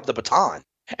to pick up the baton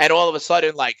and all of a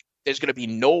sudden, there's going to be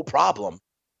no problem.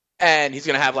 And he's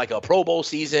going to have a Pro Bowl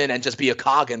season and just be a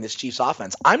cog in this Chiefs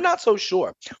offense. I'm not so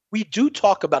sure. We do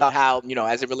talk about how,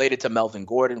 as it related to Melvin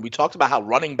Gordon, we talked about how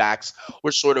running backs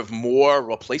were sort of more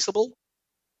replaceable.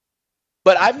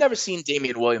 But I've never seen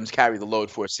Damian Williams carry the load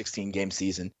for a 16-game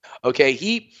season. Okay,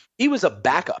 he was a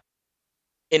backup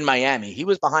in Miami. He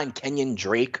was behind Kenyon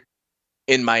Drake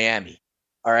in Miami.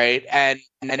 All right, and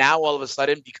now all of a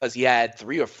sudden, because he had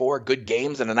 3 or 4 good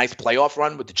games and a nice playoff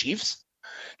run with the Chiefs,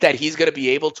 that he's going to be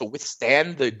able to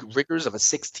withstand the rigors of a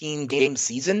 16-game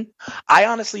season? I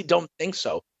honestly don't think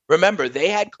so. Remember, they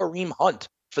had Kareem Hunt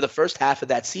for the first half of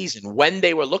that season when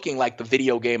they were looking like the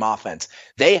video game offense.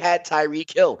 They had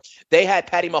Tyreek Hill. They had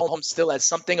Patty Mahomes still as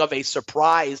something of a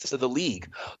surprise to the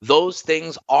league. Those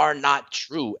things are not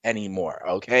true anymore,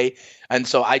 okay? And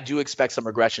so I do expect some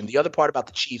regression. The other part about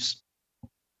the Chiefs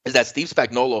is that Steve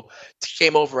Spagnuolo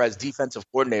came over as defensive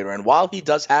coordinator. And while he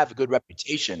does have a good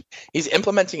reputation, he's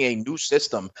implementing a new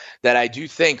system that I do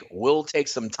think will take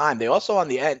some time. They also, on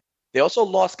the end, they also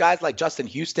lost guys like Justin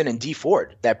Houston and Dee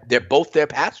Ford. That they're both their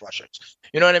pass rushers.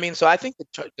 You know what I mean? So I think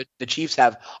the Chiefs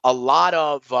have a lot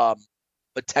of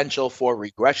potential for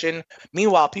regression.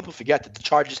 Meanwhile, people forget that the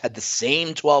Chargers had the same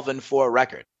 12-4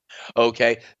 record.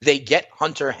 Okay, they get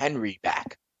Hunter Henry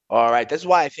back. All right. This is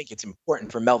why I think it's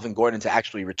important for Melvin Gordon to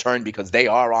actually return, because they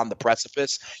are on the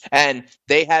precipice and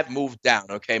they have moved down.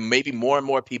 Okay. Maybe more and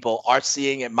more people are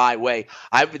seeing it my way.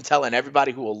 I've been telling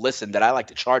everybody who will listen that I like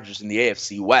the Chargers in the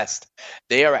AFC West.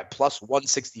 They are at plus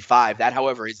 165. That,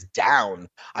 however, is down.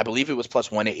 I believe it was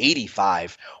plus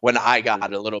 185 when I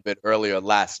got it a little bit earlier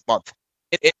last month.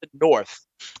 In the North,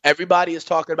 everybody is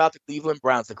talking about the Cleveland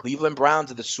Browns. The Cleveland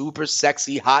Browns are the super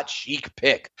sexy, hot, chic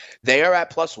pick. They are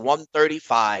at plus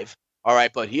 135. All right,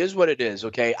 but here's what it is,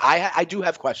 okay? I do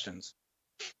have questions.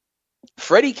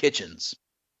 Freddie Kitchens,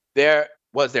 there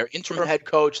was their interim head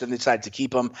coach, then they decided to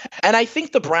keep him. And I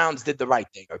think the Browns did the right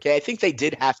thing, okay? I think they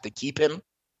did have to keep him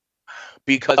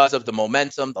because of the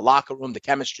momentum, the locker room, the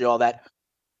chemistry, all that.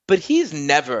 But he's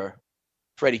never,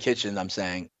 Freddie Kitchens, I'm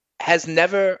saying, has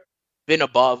never been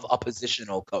above a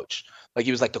positional coach. Like,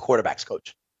 he was like the quarterback's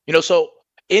coach. So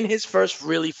in his first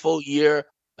really full year,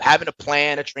 having to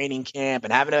plan a training camp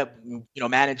and having to,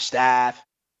 manage staff,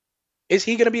 is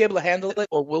he going to be able to handle it,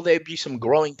 or will there be some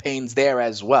growing pains there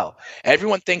as well?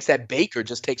 Everyone thinks that Baker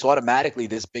just takes automatically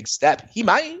this big step. He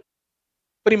might,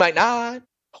 but he might not.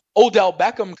 Odell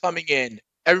Beckham coming in,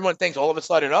 everyone thinks all of a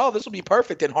sudden, oh, this will be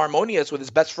perfect and harmonious with his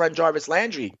best friend Jarvis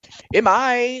Landry. It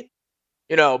might.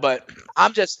 But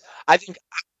I think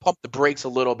I pump the brakes a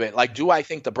little bit. Like, do I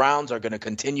think the Browns are going to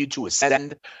continue to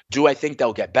ascend? Do I think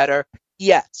they'll get better?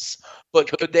 Yes. But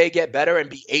could they get better and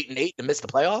be 8-8 and miss the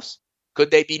playoffs?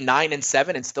 Could they be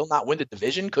 9-7 and still not win the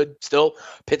division? Could still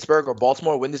Pittsburgh or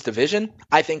Baltimore win this division?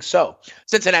 I think so.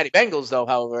 Cincinnati Bengals, though,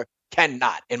 however,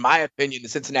 cannot. In my opinion, the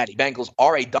Cincinnati Bengals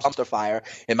are a dumpster fire.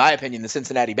 In my opinion, the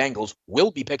Cincinnati Bengals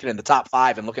will be picking in the top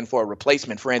 5 and looking for a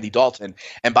replacement for Andy Dalton.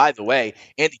 And by the way,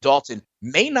 Andy Dalton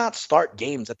may not start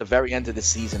games at the very end of the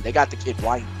season. They got the kid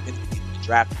Ryan in the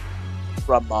draft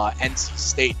from NC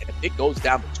State. And if it goes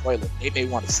down the toilet, they may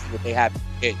want to see what they have in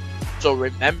the kid. So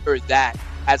remember that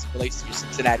as it relates to your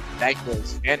Cincinnati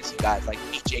Bengals fantasy guys like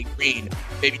AJ Green,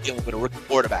 maybe dealing with a rookie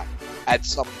quarterback at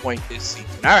some point this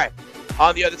season. All right.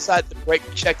 On the other side of the break,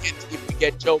 we check in to see if we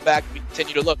get Joe back. We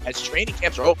continue to look as training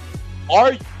camps are open.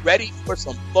 Are you ready for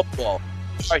some football?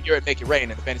 We are here at Make It Rain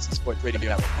in the Fantasy Sports Radio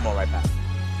Network. Come on right back.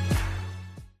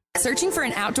 Searching for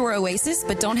an outdoor oasis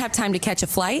but don't have time to catch a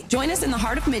flight? Join us in the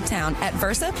heart of Midtown at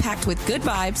Versa, packed with good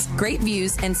vibes, great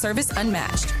views, and service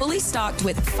unmatched. Fully stocked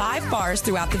with 5 bars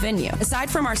throughout the venue. Aside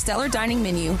from our stellar dining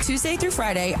menu, Tuesday through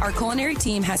Friday, our culinary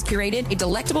team has curated a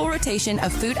delectable rotation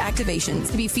of food activations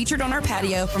to be featured on our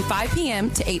patio from 5 p.m.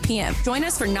 to 8 p.m. Join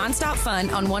us for nonstop fun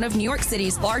on one of New York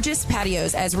City's largest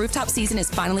patios as rooftop season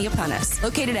is finally upon us.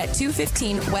 Located at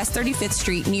 215 West 35th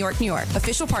Street, New York, New York.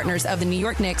 Official partners of the New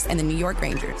York Knicks and the New York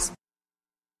Rangers.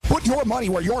 Put your money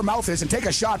where your mouth is and take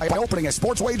a shot by opening a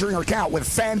sports wagering account with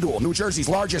FanDuel, New Jersey's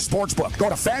largest sports book. Go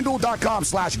to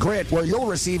FanDuel.com/grid where you'll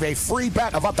receive a free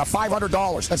bet of up to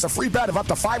 $500. That's a free bet of up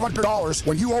to $500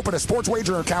 when you open a sports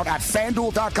wagering account at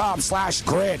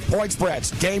FanDuel.com/grid. Point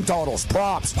spreads, game totals,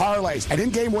 props, parlays, and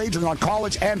in-game wagering on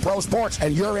college and pro sports,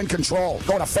 and you're in control.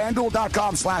 Go to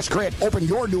FanDuel.com/grid. Open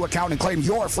your new account and claim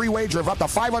your free wager of up to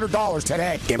 $500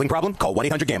 today. Gambling problem? Call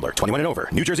 1-800-GAMBLER. 21 and over.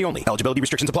 New Jersey only. Eligibility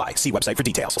restrictions apply. See website for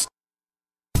details.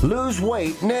 Lose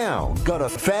weight now. Go to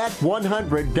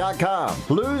fat100.com.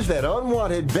 Lose that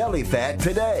unwanted belly fat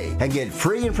today and get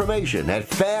free information at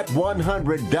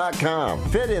fat100.com.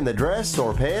 Fit in the dress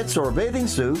or pants or bathing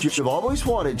suit you've always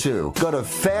wanted to. Go to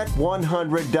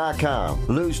fat100.com.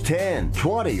 Lose 10,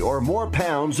 20, or more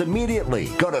pounds immediately.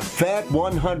 Go to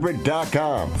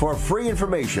fat100.com. For free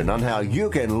information on how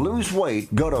you can lose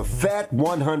weight, go to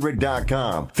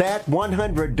fat100.com.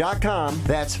 Fat100.com.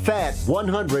 That's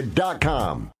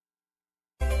fat100.com.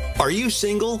 Are you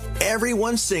single?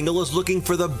 Everyone single is looking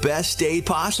for the best date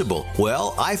possible.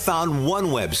 Well, I found one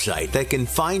website that can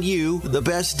find you the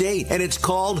best date, and it's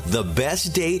called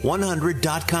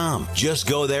thebestdate100.com. Just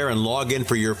go there and log in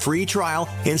for your free trial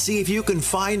and see if you can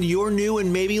find your new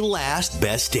and maybe last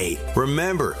best date.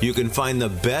 Remember, you can find the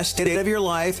best date of your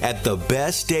life at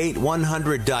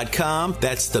thebestdate100.com.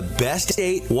 That's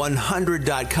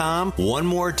thebestdate100.com. One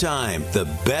more time,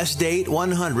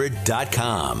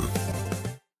 thebestdate100.com.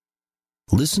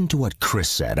 Listen to what Chris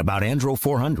said about Andro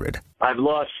 400. I've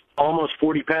lost almost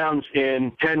 40 pounds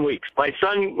in 10 weeks. My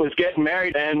son was getting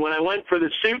married, and when I went for the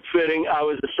suit fitting, I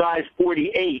was a size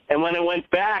 48. And when I went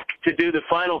back to do the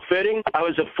final fitting, I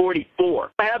was a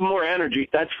 44. I have more energy,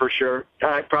 that's for sure.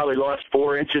 I probably lost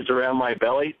 4 inches around my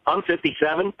belly. I'm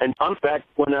 57, and I'm back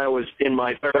when I was in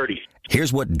my 30s.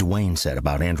 Here's what Dwayne said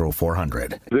about Andro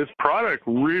 400. This product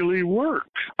really works.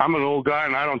 I'm an old guy,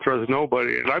 and I don't trust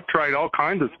nobody. And I've tried all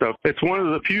kinds of stuff. It's one of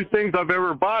the few things I've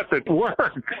ever bought that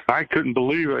works. I couldn't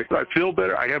believe it. I feel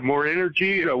better. I have more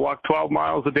energy. I walk 12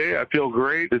 miles a day. I feel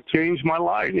great. It changed my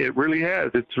life. It really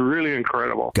has. It's really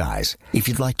incredible. Guys, if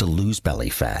you'd like to lose belly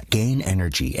fat, gain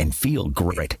energy, and feel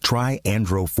great, try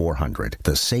Andro 400,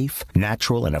 the safe,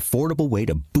 natural, and affordable way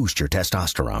to boost your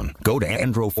testosterone. Go to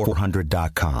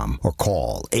andro400.com or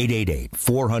call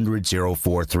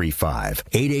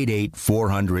 888-400-0435.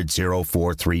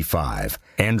 888-400-0435.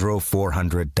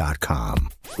 Andro400.com.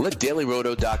 Let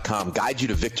DailyRoto.com guide you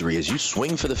to victory as you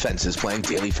swing for the fences playing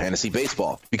daily fantasy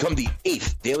baseball. Become the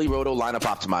 8th Daily Roto lineup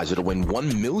optimizer to win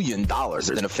 $1 million in a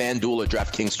FanDuel or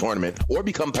DraftKings tournament, or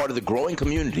become part of the growing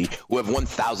community who have won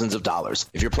thousands of dollars.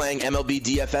 If you're playing MLB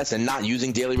DFS and not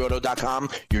using DailyRoto.com,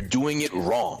 you're doing it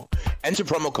wrong. Enter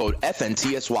promo code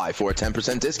FNTSY for a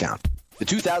 10% discount. The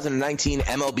 2019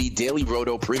 MLB Daily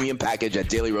Roto Premium Package at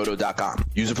DailyRoto.com.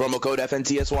 Use the promo code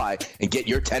FNTSY and get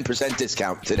your 10%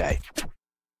 discount today.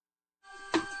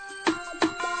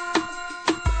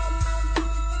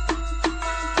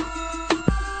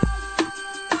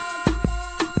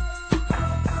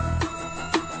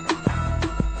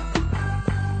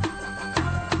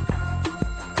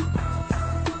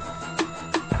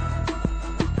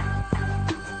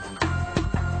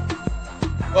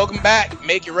 Welcome back.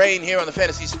 Make it rain here on the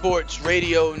Fantasy Sports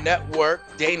Radio Network.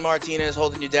 Dane Martinez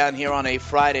holding you down here on a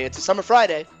Friday. It's a summer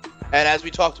Friday. And as we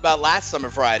talked about last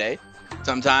summer Friday,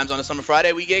 sometimes on a summer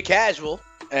Friday we get casual.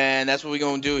 And that's what we're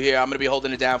going to do here. I'm going to be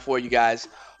holding it down for you guys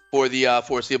for the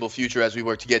foreseeable future as we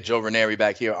work to get Joe Ranieri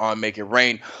back here on Make It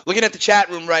Rain. Looking at the chat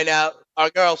room right now,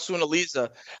 our girl Suna Lisa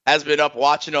has been up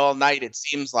watching all night, it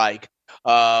seems like,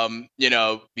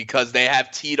 because they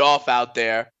have teed off out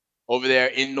there. Over there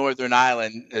in Northern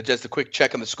Ireland. Just a quick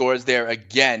check on the scores there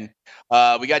again.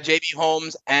 We got JB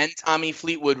Holmes and Tommy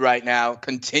Fleetwood right now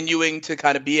continuing to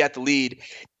kind of be at the lead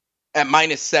at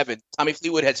 -7. Tommy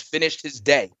Fleetwood has finished his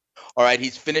day. All right,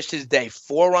 he's finished his day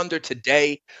 4 under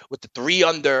today with the 3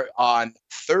 under on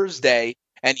Thursday,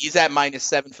 and he's at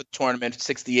 -7 for the tournament,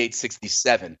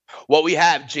 68-67. What we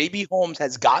have, JB Holmes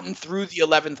has gotten through the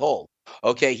 11th hole.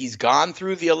 Okay, he's gone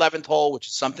through the 11th hole, which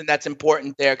is something that's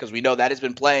important there because we know that has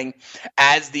been playing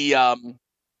as the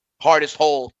hardest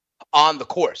hole on the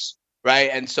course, right?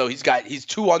 And so he's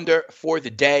 2 under for the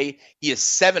day. He is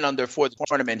 7 under for the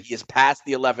tournament. He is past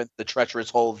the 11th, the treacherous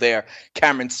hole there.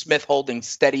 Cameron Smith holding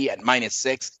steady at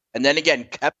 -6. And then again,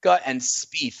 Koepka and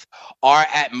Spieth are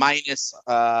at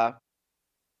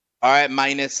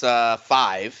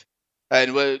 -5.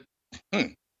 And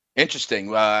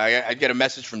interesting. I get a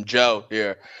message from Joe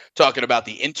here talking about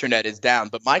the internet is down.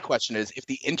 But my question is, if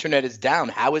the internet is down,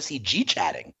 how is he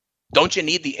G-chatting? Don't you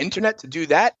need the internet to do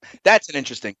that? That's an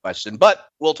interesting question, but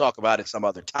we'll talk about it some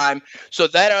other time. So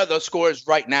that are the scores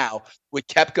right now with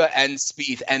Koepka and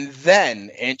Spieth. And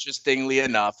then, interestingly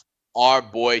enough, our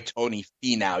boy Tony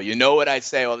Finau. You know what I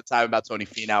say all the time about Tony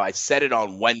Finau? I said it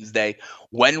on Wednesday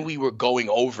when we were going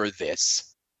over this.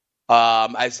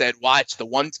 I said, watch the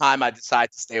one time I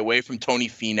decide to stay away from Tony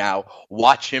Finau,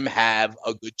 watch him have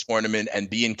a good tournament and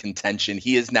be in contention.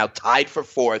 He is now tied for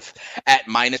 4th at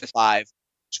 -5,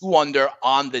 2 under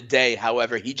on the day.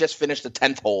 However, he just finished the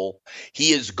 10th hole.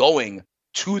 He is going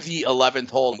to the 11th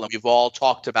hole. We've all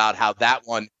talked about how that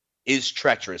one is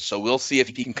treacherous. So we'll see if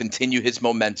he can continue his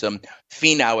momentum.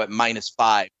 Finau at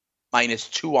 -5.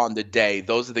 -2 on the day.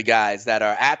 Those are the guys that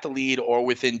are at the lead or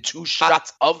within 2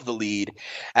 shots of the lead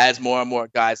as more and more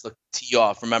guys look to tee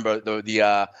off. Remember,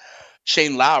 the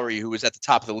Shane Lowry, who was at the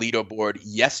top of the leaderboard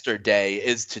yesterday,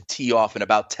 is to tee off in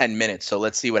about 10 minutes. So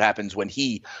let's see what happens when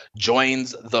he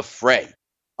joins the fray.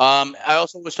 I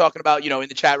also was talking about, in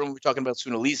the chat room, we were talking about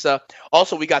Suna Lisa.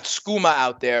 Also, we got Skooma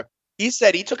out there. He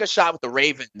said he took a shot with the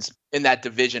Ravens in that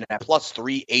division at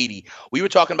 +380. We were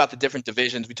talking about the different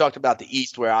divisions. We talked about the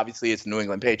East, where obviously it's the New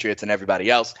England Patriots and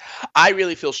everybody else. I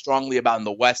really feel strongly about in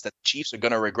the West that the Chiefs are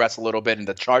going to regress a little bit, and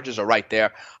the Chargers are right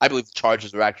there. I believe the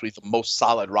Chargers are actually the most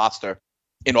solid roster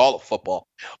in all of football,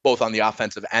 both on the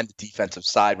offensive and the defensive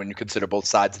side when you consider both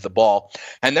sides of the ball.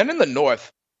 And then in the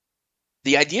North,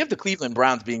 the idea of the Cleveland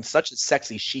Browns being such a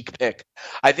sexy, chic pick,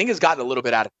 I think has gotten a little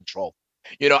bit out of control.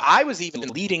 I was even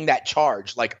leading that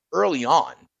charge like early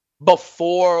on,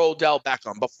 before Odell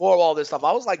Beckham, before all this stuff.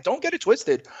 I was like, don't get it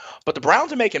twisted. But the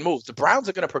Browns are making moves. The Browns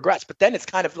are going to progress. But then it's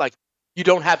kind of like you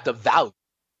don't have the value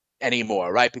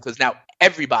anymore, right? Because now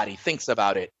everybody thinks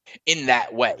about it in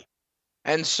that way.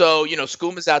 And so,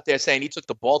 Skooma's out there saying he took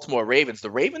the Baltimore Ravens. The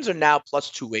Ravens are now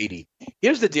 +280.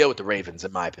 Here's the deal with the Ravens,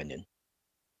 in my opinion.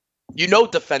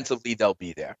 Defensively, they'll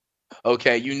be there.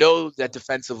 Okay, that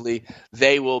defensively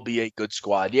they will be a good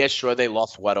squad. Yeah, sure, they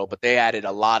lost Weddle, but they added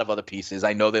a lot of other pieces.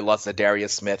 I know they lost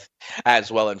Zadarius Smith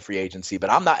as well in free agency, but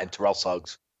I'm not in Terrell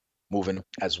Suggs. moving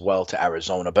as well to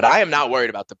Arizona. But I am not worried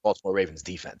about the Baltimore Ravens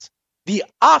defense. The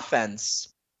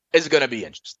offense is going to be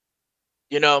interesting.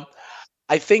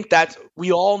 I think that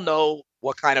we all know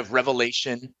what kind of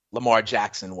revelation Lamar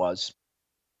Jackson was.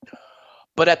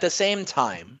 But at the same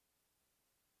time,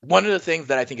 one of the things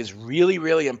that I think is really,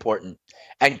 really important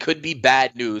and could be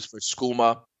bad news for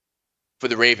Skooma, for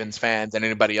the Ravens fans, and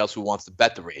anybody else who wants to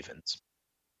bet the Ravens,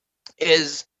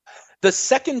 is the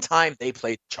second time they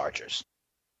played the Chargers.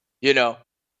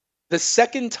 The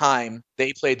second time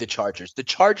they played the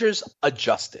Chargers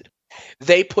adjusted.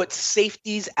 They put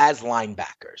safeties as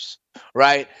linebackers,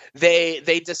 right?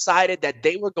 They decided that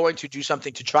they were going to do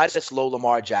something to try to slow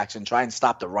Lamar Jackson, try and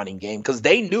stop the running game, because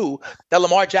they knew that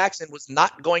Lamar Jackson was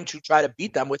not going to try to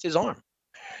beat them with his arm.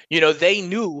 They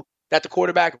knew that the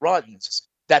quarterback runs,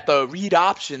 that the read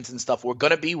options and stuff were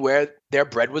going to be where their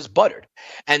bread was buttered.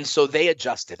 And so they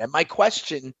adjusted. And my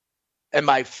question and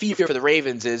my fear for the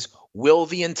Ravens is, will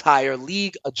the entire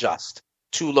league adjust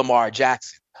to Lamar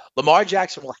Jackson? Lamar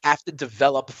Jackson will have to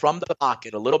develop from the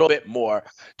pocket a little bit more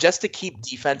just to keep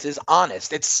defenses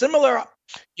honest. It's similar,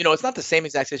 it's not the same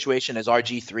exact situation as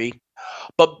RG3.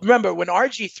 But remember, when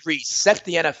RG3 set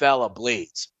the NFL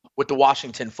ablaze with the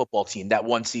Washington football team that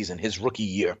one season, his rookie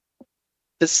year,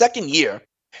 the second year,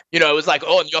 it was like, in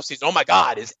the offseason, oh my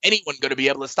God, is anyone going to be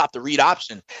able to stop the read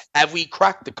option? Have we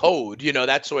cracked the code?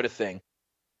 That sort of thing.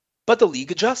 But the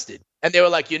league adjusted. And they were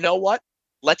like, you know what?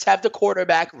 Let's have the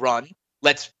quarterback run.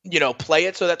 Let's, play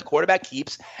it so that the quarterback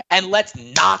keeps, and let's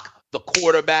knock the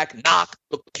quarterback.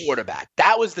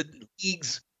 That was the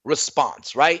league's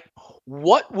response, right?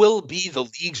 What will be the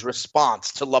league's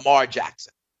response to Lamar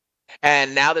Jackson?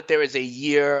 And now that there is a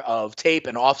year of tape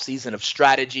and offseason of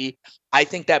strategy, I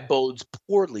think that bodes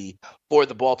poorly for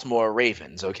the Baltimore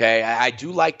Ravens, okay? I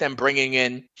do like them bringing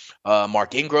in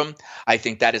Mark Ingram. I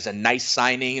think that is a nice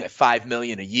signing at $5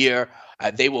 million a year.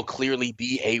 They will clearly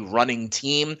be a running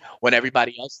team when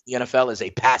everybody else in the NFL is a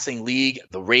passing league.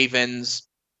 The Ravens,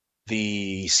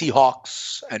 the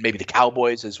Seahawks, and maybe the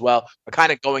Cowboys as well are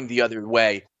kind of going the other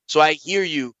way. So I hear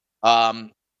you,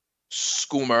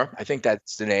 Scoomer. I think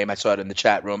that's the name. I saw it in the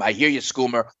chat room. I hear you,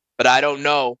 Scoomer, but I don't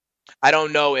know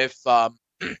if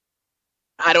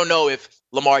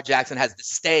Lamar Jackson has the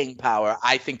staying power.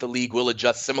 I think the league will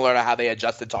adjust similar to how they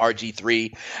adjusted to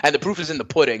RG3. And the proof is in the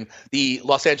pudding. The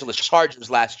Los Angeles Chargers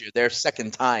last year, their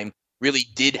second time, really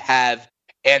did have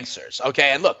answers. Okay,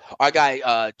 and look, our guy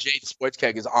Jay the Sports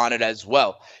Keg is on it as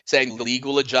well, saying the league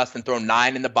will adjust and throw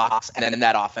 9 in the box, and then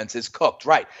that offense is cooked,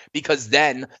 right? Because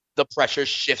then the pressure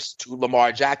shifts to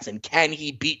Lamar Jackson. Can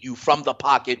he beat you from the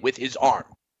pocket with his arm?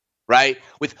 Right?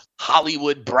 With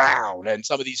Hollywood Brown and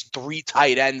some of these 3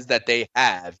 tight ends that they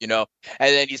have, And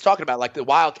then he's talking about like the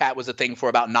Wildcat was a thing for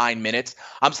about 9 minutes.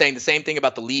 I'm saying the same thing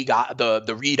about the league,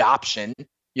 the read option,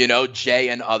 Jay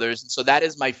and others. And so that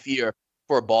is my fear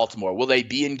for Baltimore. Will they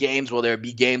be in games? Will there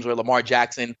be games where Lamar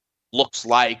Jackson looks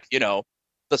like,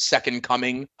 the second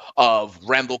coming of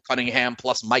Randall Cunningham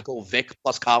plus Michael Vick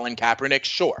plus Colin Kaepernick?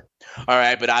 Sure. All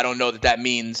right. But I don't know that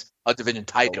means a division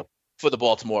title for the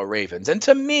Baltimore Ravens. And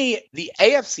to me, the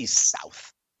AFC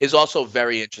South is also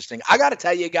very interesting. I got to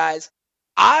tell you guys,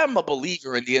 I'm a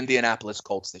believer in the Indianapolis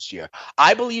Colts this year.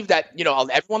 I believe that,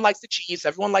 everyone likes the Chiefs,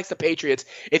 everyone likes the Patriots.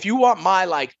 If you want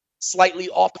my slightly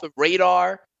off the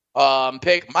radar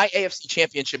pick, my AFC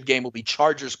Championship game will be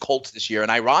Chargers Colts this year. And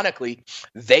ironically,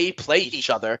 they play each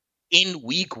other in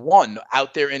week 1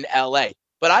 out there in LA.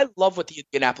 But I love what the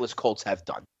Indianapolis Colts have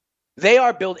done. They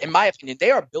are in my opinion,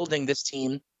 they are building this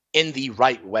team in the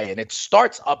right way. And it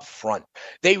starts up front.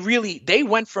 They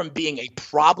went from being a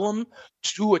problem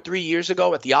 2 or 3 years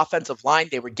ago at the offensive line.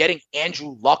 They were getting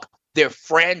Andrew Luck, their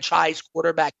franchise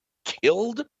quarterback,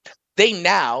 killed. They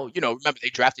now, remember they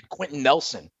drafted Quentin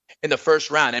Nelson in the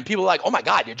first round. And people are like, oh my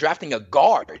God, you're drafting a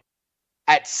guard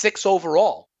at 6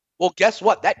 overall. Well, guess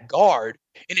what? That guard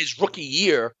in his rookie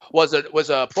year was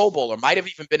a Pro Bowler, might have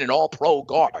even been an all-pro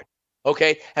guard.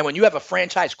 Okay, and when you have a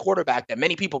franchise quarterback that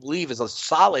many people believe is a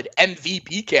solid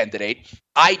MVP candidate,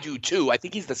 I do too. I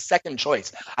think he's the second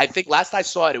choice. I think last I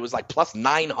saw it, it was like plus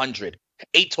 900,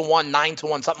 8-1,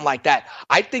 9-1, something like that.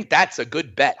 I think that's a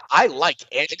good bet. I like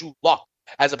Andrew Luck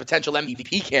as a potential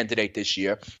MVP candidate this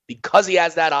year because he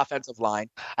has that offensive line.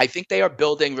 I think they are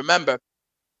building. Remember,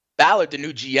 Ballard, the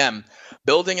new GM,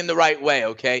 building in the right way,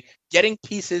 okay? Getting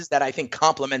pieces that I think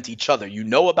complement each other.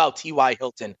 About T.Y.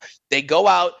 Hilton. They go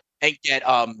out and get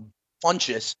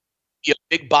Funchess, a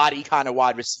big body kind of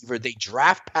wide receiver. They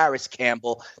draft Paris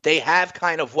Campbell. They have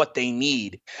kind of what they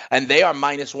need, and they are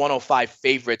minus 105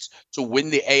 favorites to win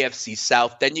the AFC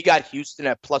South. Then you got Houston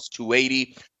at plus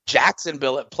 280.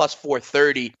 Jacksonville at plus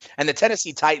 430, and the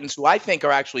Tennessee Titans, who I think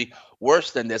are actually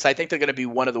worse than this. I think they're going to be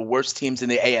one of the worst teams in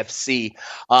the AFC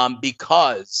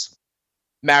because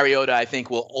Mariota, I think,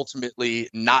 will ultimately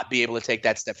not be able to take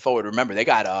that step forward. Remember, they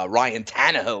got Ryan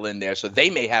Tannehill in there, so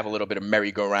they may have a little bit of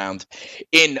merry-go-round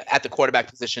at the quarterback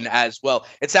position as well.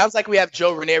 It sounds like we have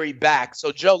Joe Ranieri back.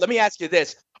 So, Joe, let me ask you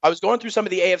this. I was going through some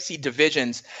of the AFC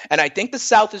divisions, and I think the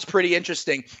South is pretty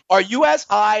interesting. Are you as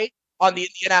high on the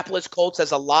Indianapolis Colts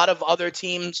as a lot of other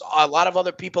teams, a lot of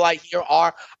other people I hear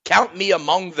are? Count me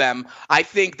among them. I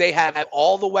think they have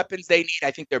all the weapons they need. I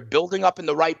think they're building up in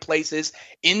the right places,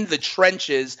 in the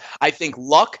trenches. I think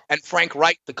Luck and Frank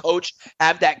Reich, the coach,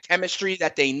 have that chemistry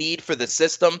that they need for the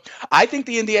system. I think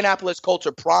the Indianapolis Colts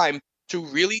are primed to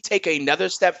really take another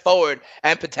step forward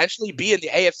and potentially be in the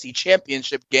AFC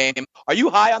Championship game. Are you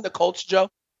high on the Colts, Joe?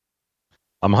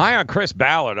 I'm high on Chris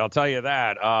Ballard, I'll tell you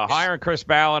that. High on Chris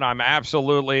Ballard. I'm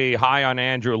absolutely high on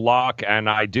Andrew Luck, and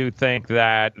I do think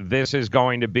that this is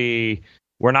going to be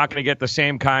 – we're not going to get the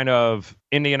same kind of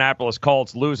Indianapolis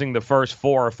Colts losing the first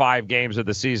 4 or 5 games of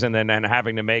the season and then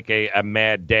having to make a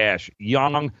mad dash.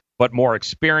 Young, but more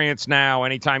experienced now.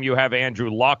 Anytime you have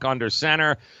Andrew Luck under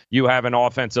center, you have an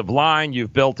offensive line.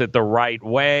 You've built it the right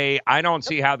way. I don't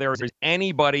see how there is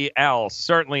anybody else,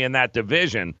 certainly in that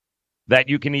division, that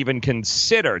you can even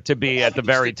consider to be at the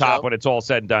very top when it's all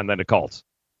said and done than the Colts.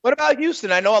 What about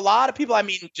Houston? I know a lot of people,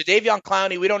 Jadeveon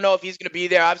Clowney, we don't know if he's going to be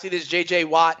there. Obviously, there's J.J.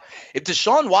 Watt. If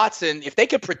Deshaun Watson, if they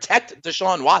could protect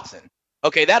Deshaun Watson,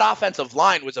 okay, that offensive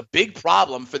line was a big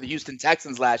problem for the Houston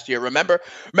Texans last year. Remember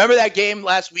that game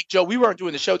last week, Joe? We weren't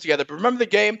doing the show together, but remember the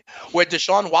game where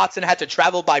Deshaun Watson had to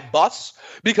travel by bus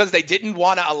because they didn't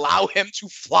want to allow him to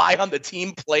fly on the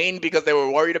team plane because they were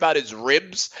worried about his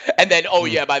ribs? And then,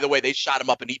 yeah, by the way, they shot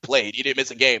him up and he played. He didn't miss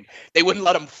a game. They wouldn't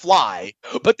let him fly,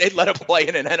 but they'd let him play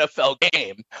in an NFL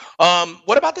game.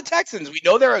 What about the Texans? We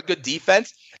know they're a good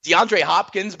defense. DeAndre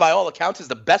Hopkins, by all accounts, is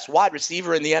the best wide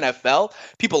receiver in the NFL.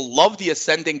 People love the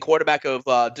ascending quarterback of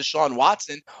Deshaun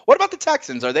Watson. What about the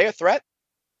Texans? Are they a threat?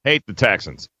 Hate the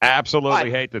Texans.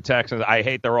 Absolutely hate the Texans. I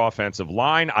hate their offensive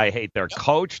line. I hate their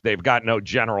coach. They've got no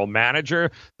general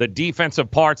manager. The defensive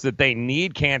parts that they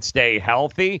need can't stay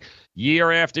healthy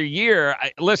year after year.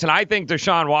 Listen, I think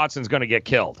Deshaun Watson's going to get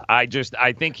killed. I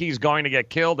think he's going to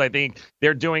get killed. I think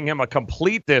they're doing him a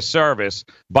complete disservice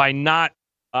by not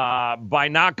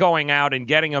going out and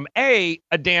getting him a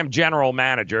damn general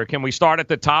manager. Can we start at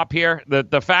the top here?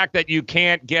 The fact that you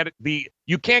can't get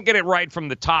it right from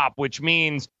the top, which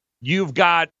means you've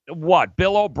got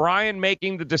Bill O'Brien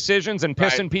making the decisions and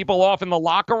pissing people off in the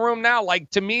locker room now? Like,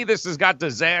 to me, this has got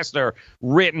disaster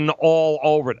written all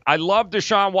over it. I love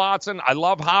Deshaun Watson. I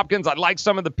love Hopkins. I like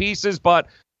some of the pieces, but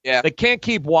they can't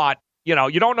keep Watt. You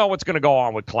don't know what's going to go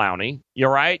on with Clowney.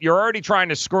 You're right. You're already trying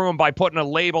to screw him by putting a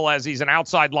label as he's an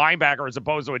outside linebacker as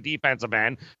opposed to a defensive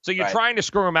end. So you're trying to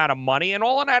screw him out of money, and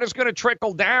all of that is going to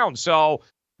trickle down. So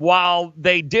while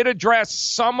they did address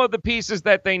some of the pieces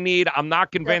that they need, I'm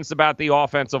not convinced about the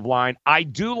offensive line. I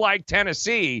do like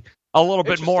Tennessee a little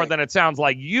bit more than it sounds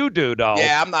like you do, though.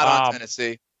 Yeah, I'm not on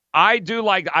Tennessee. I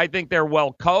think they're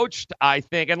well coached.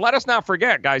 And let us not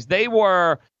forget, guys, they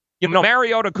were –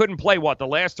 Mariota couldn't play, the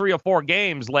last 3 or 4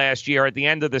 games last year at the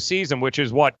end of the season, which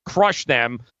is what crushed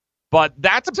them. But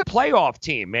that's a playoff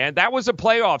team, man. That was a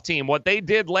playoff team. What they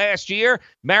did last year,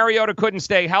 Mariota couldn't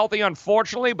stay healthy,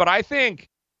 unfortunately. But I think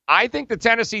the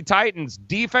Tennessee Titans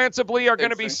defensively are going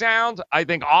to be sound. I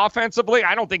think offensively,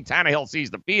 I don't think Tannehill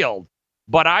sees the field.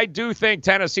 But I do think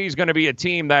Tennessee is going to be a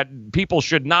team that people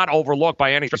should not overlook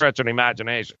by any stretch of the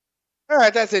imagination. All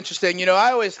right, that's interesting.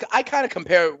 I kind of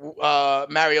compare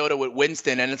Mariota with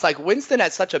Winston, and it's like Winston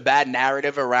has such a bad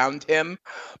narrative around him.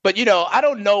 But, I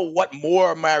don't know what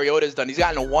more Mariota's done. He's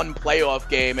gotten 1 playoff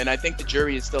game, and I think the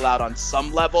jury is still out on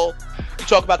some level. You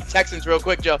talk about the Texans real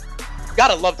quick, Joe.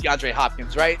 Gotta love DeAndre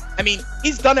Hopkins, right?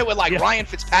 He's done it with Ryan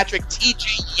Fitzpatrick,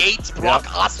 T.J. Yates, Brock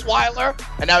Osweiler,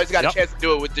 and now he's got a chance to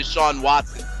do it with Deshaun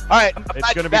Watson. All right, I'm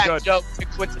glad you're back, good. Joe.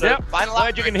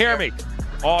 Glad you can hear me.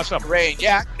 Awesome. Rain.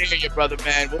 Yeah, I can hear you, brother,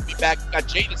 man. We'll be back. We've got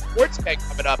Jada Sports Tech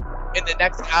coming up in the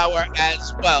next hour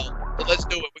as well. So let's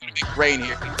do it. We're going to make rain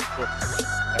here.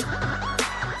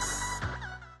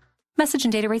 Message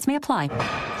and data rates may apply.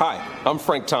 Hi, I'm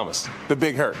Frank Thomas, the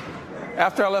Big Hurt.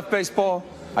 After I left baseball,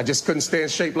 I just couldn't stay in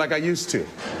shape like I used to.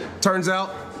 Turns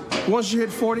out, once you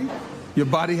hit 40, your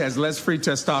body has less free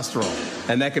testosterone,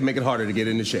 and that can make it harder to get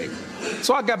into shape.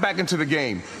 So I got back into the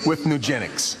game with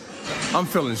Nugenics. I'm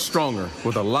feeling stronger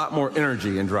with a lot more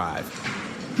energy and drive.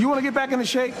 You want to get back into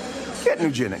shape? Get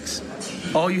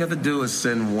Nugenics. All you have to do is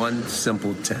send one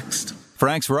simple text.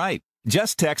 Frank's right.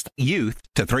 Just text YOUTH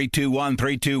to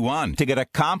 321321 to get a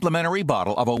complimentary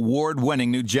bottle of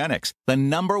award-winning Nugenix, the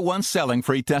 #1 selling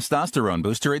free testosterone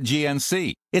booster at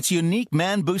GNC. Its unique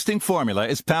man-boosting formula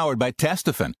is powered by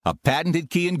Testofen, a patented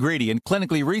key ingredient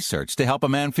clinically researched to help a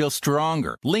man feel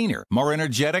stronger, leaner, more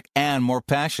energetic, and more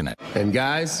passionate. And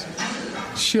guys,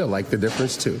 she'll like the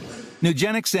difference too.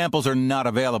 Nugenix samples are not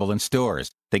available in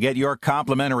stores. To get your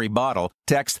complimentary bottle,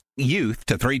 text YOUTH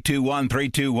to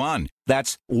 321321.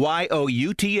 That's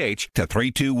YOUTH to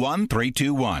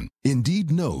 321321.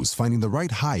 Indeed knows finding the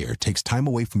right hire takes time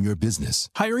away from your business.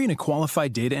 Hiring a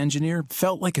qualified data engineer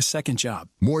felt like a second job.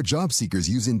 More job seekers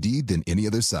use Indeed than any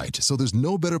other site, so there's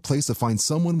no better place to find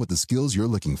someone with the skills you're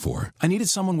looking for. I needed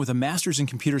someone with a master's in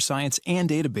computer science and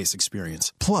database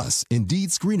experience. Plus, Indeed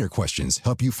screener questions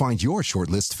help you find your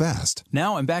shortlist fast.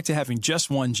 Now I'm back to having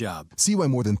just one job. See why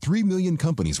more than 3 million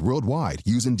companies worldwide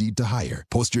use Indeed to hire.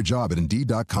 Post your job at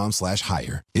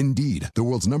Indeed.com/hire. Indeed, the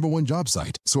world's #1 job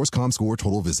site. Source.com score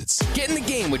total visits. Get in the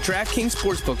game with DraftKings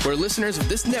Sportsbook, where listeners of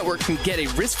this network can get a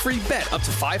risk-free bet up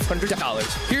to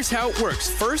 $500. Here's how it works.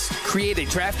 First, create a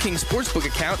DraftKings Sportsbook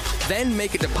account, then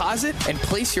make a deposit and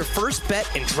place your first bet,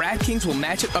 and DraftKings will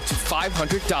match it up to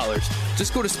 $500.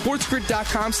 Just go to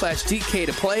sportsgrid.com/DK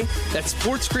to play. That's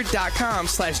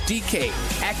sportsgrid.com/DK.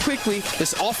 Act quickly.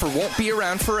 This offer won't be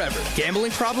around forever.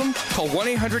 Gambling problem? Call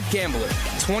 1-800-GAMBLER.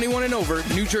 21 and over,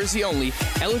 New Jersey only.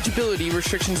 Eligibility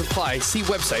restrictions apply. See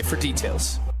website for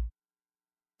details.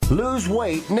 Lose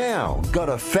weight now. Go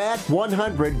to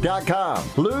fat100.com.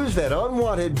 Lose that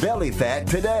unwanted belly fat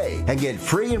today and get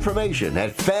free information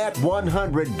at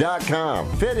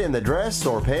fat100.com. Fit in the dress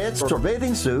or pants or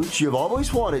bathing suits you've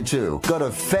always wanted to. Go to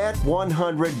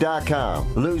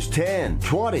fat100.com. Lose 10,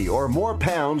 20, or more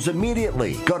pounds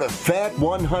immediately. Go to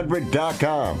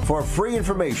fat100.com. For free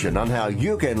information on how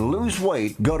you can lose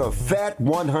weight, go to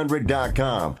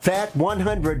fat100.com.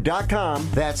 Fat100.com.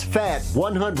 That's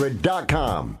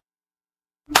fat100.com.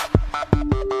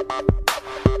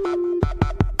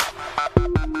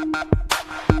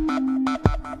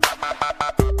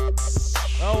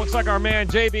 Well, looks like our man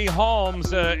J.B.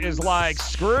 Holmes is like,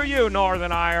 screw you,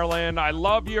 Northern Ireland. I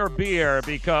love your beer,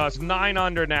 because 9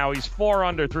 under now. He's 4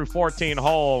 under through 14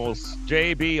 holes.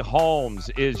 J.B. Holmes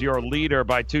is your leader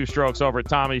by 2 strokes over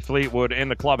Tommy Fleetwood in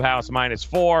the clubhouse,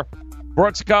 -4.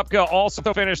 Brooks Koepka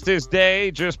also finished his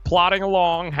day just plodding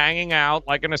along, hanging out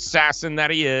like an assassin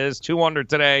that he is. 2 under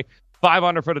today, 5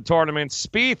 under for the tournament.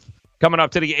 Spieth coming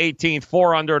up to the 18th,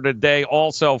 4 under today,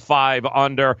 also 5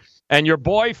 under. And your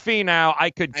boy Finau,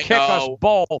 I could kick us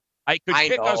both. I could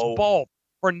kick us both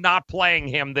for not playing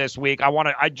him this week. I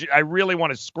really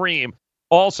want to scream.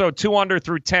 Also 2 under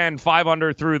through 10, 5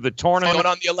 under through the tournament. Going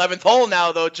on the 11th hole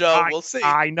now, though, Joe. We'll see.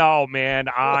 I know, man.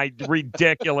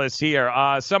 Ridiculous here.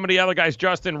 Some of the other guys,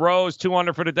 Justin Rose, 2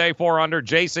 under for the day, 4 under.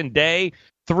 Jason Day,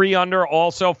 3 under,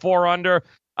 also 4 under.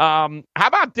 How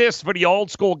about this for the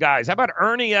old school guys? How about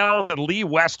Ernie L. and Lee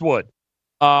Westwood?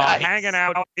 Nice. Hanging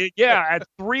out, at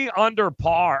 3 under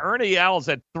par. Ernie L's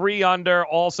at 3 under.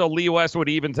 Also, Lee Westwood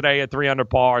even today at 3 under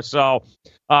par. So,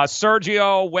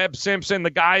 Sergio, Webb Simpson,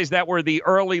 the guys that were the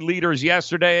early leaders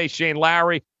yesterday, Shane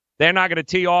Lowry, they're not going to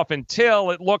tee off until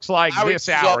it looks like this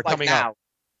hour coming up.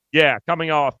 Yeah,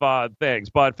 coming off things.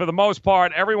 But for the most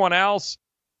part, everyone else,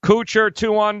 Kuchar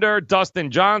 2 under, Dustin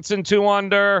Johnson 2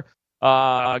 under.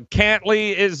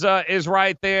 Cantley is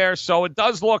right there. So it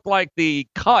does look like the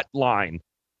cut line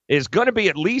is going to be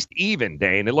at least even,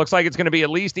 Dane. It looks like it's going to be at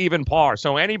least even par.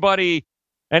 So anybody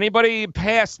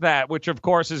past that, which of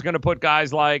course is going to put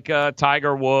guys like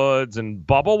Tiger Woods and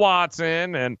Bubba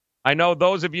Watson, and I know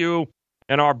those of you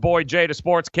and our boy Jay the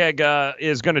Sports Keg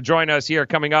is going to join us here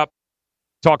coming up,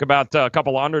 talk about a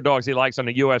couple of underdogs he likes on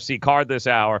the UFC card this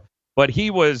hour. But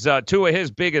he was 2 of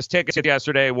his biggest tickets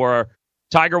yesterday were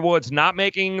Tiger Woods not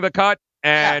making the cut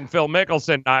and Phil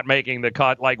Mickelson not making the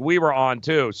cut, like we were on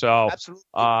too. So absolutely.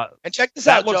 And check this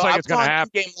out, looks Joe. like I it's going to happen.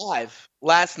 Game live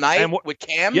last night with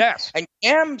Cam. Yes. And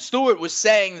Cam Stewart was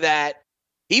saying that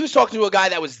he was talking to a guy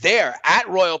that was there at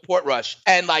Royal Portrush,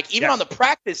 and like even on the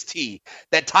practice tee,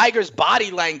 that Tiger's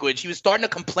body language, he was starting to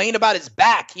complain about his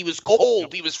back. He was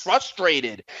cold. He was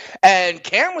frustrated. And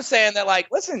Cam was saying that, like,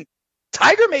 listen,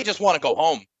 Tiger may just want to go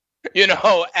home.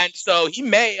 And so he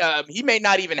may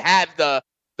not even have the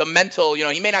mental,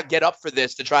 he may not get up for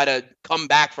this to try to come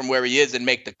back from where he is and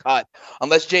make the cut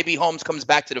unless JB Holmes comes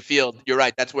back to the field. You're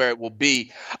right. That's where it will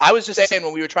be. I was just saying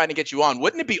when we were trying to get you on,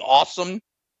 wouldn't it be awesome,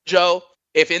 Joe,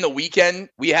 if in the weekend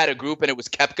we had a group and it was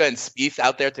Koepka and Spieth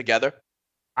out there together?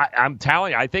 I'm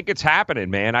telling you, I think it's happening,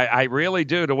 man. I really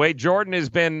do. The way Jordan has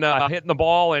been hitting the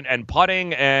ball and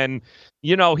putting, and,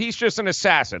 he's just an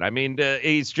assassin. I mean,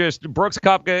 Brooks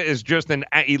Koepka is just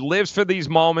he lives for these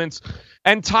moments.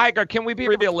 And Tiger, can we be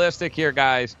realistic here,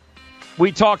 guys?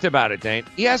 We talked about it, Dane.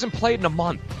 He hasn't played in a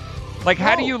month. Like,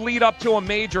 how do you lead up to a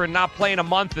major and not play in a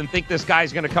month and think this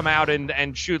guy's going to come out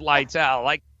and shoot lights out?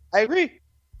 Like, I agree.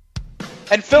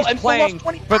 And Phil playing lost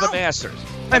 20 for the pounds. Masters.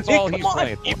 That's all he's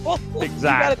playing for.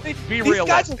 Exactly. Be realistic. These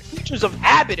guys are creatures of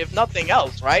habit, if nothing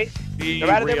else, right? Be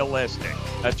realistic.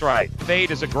 That's right.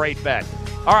 Fade is a great bet.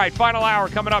 All right, final hour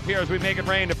coming up here as we make it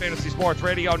rain to Fantasy Sports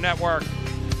Radio Network.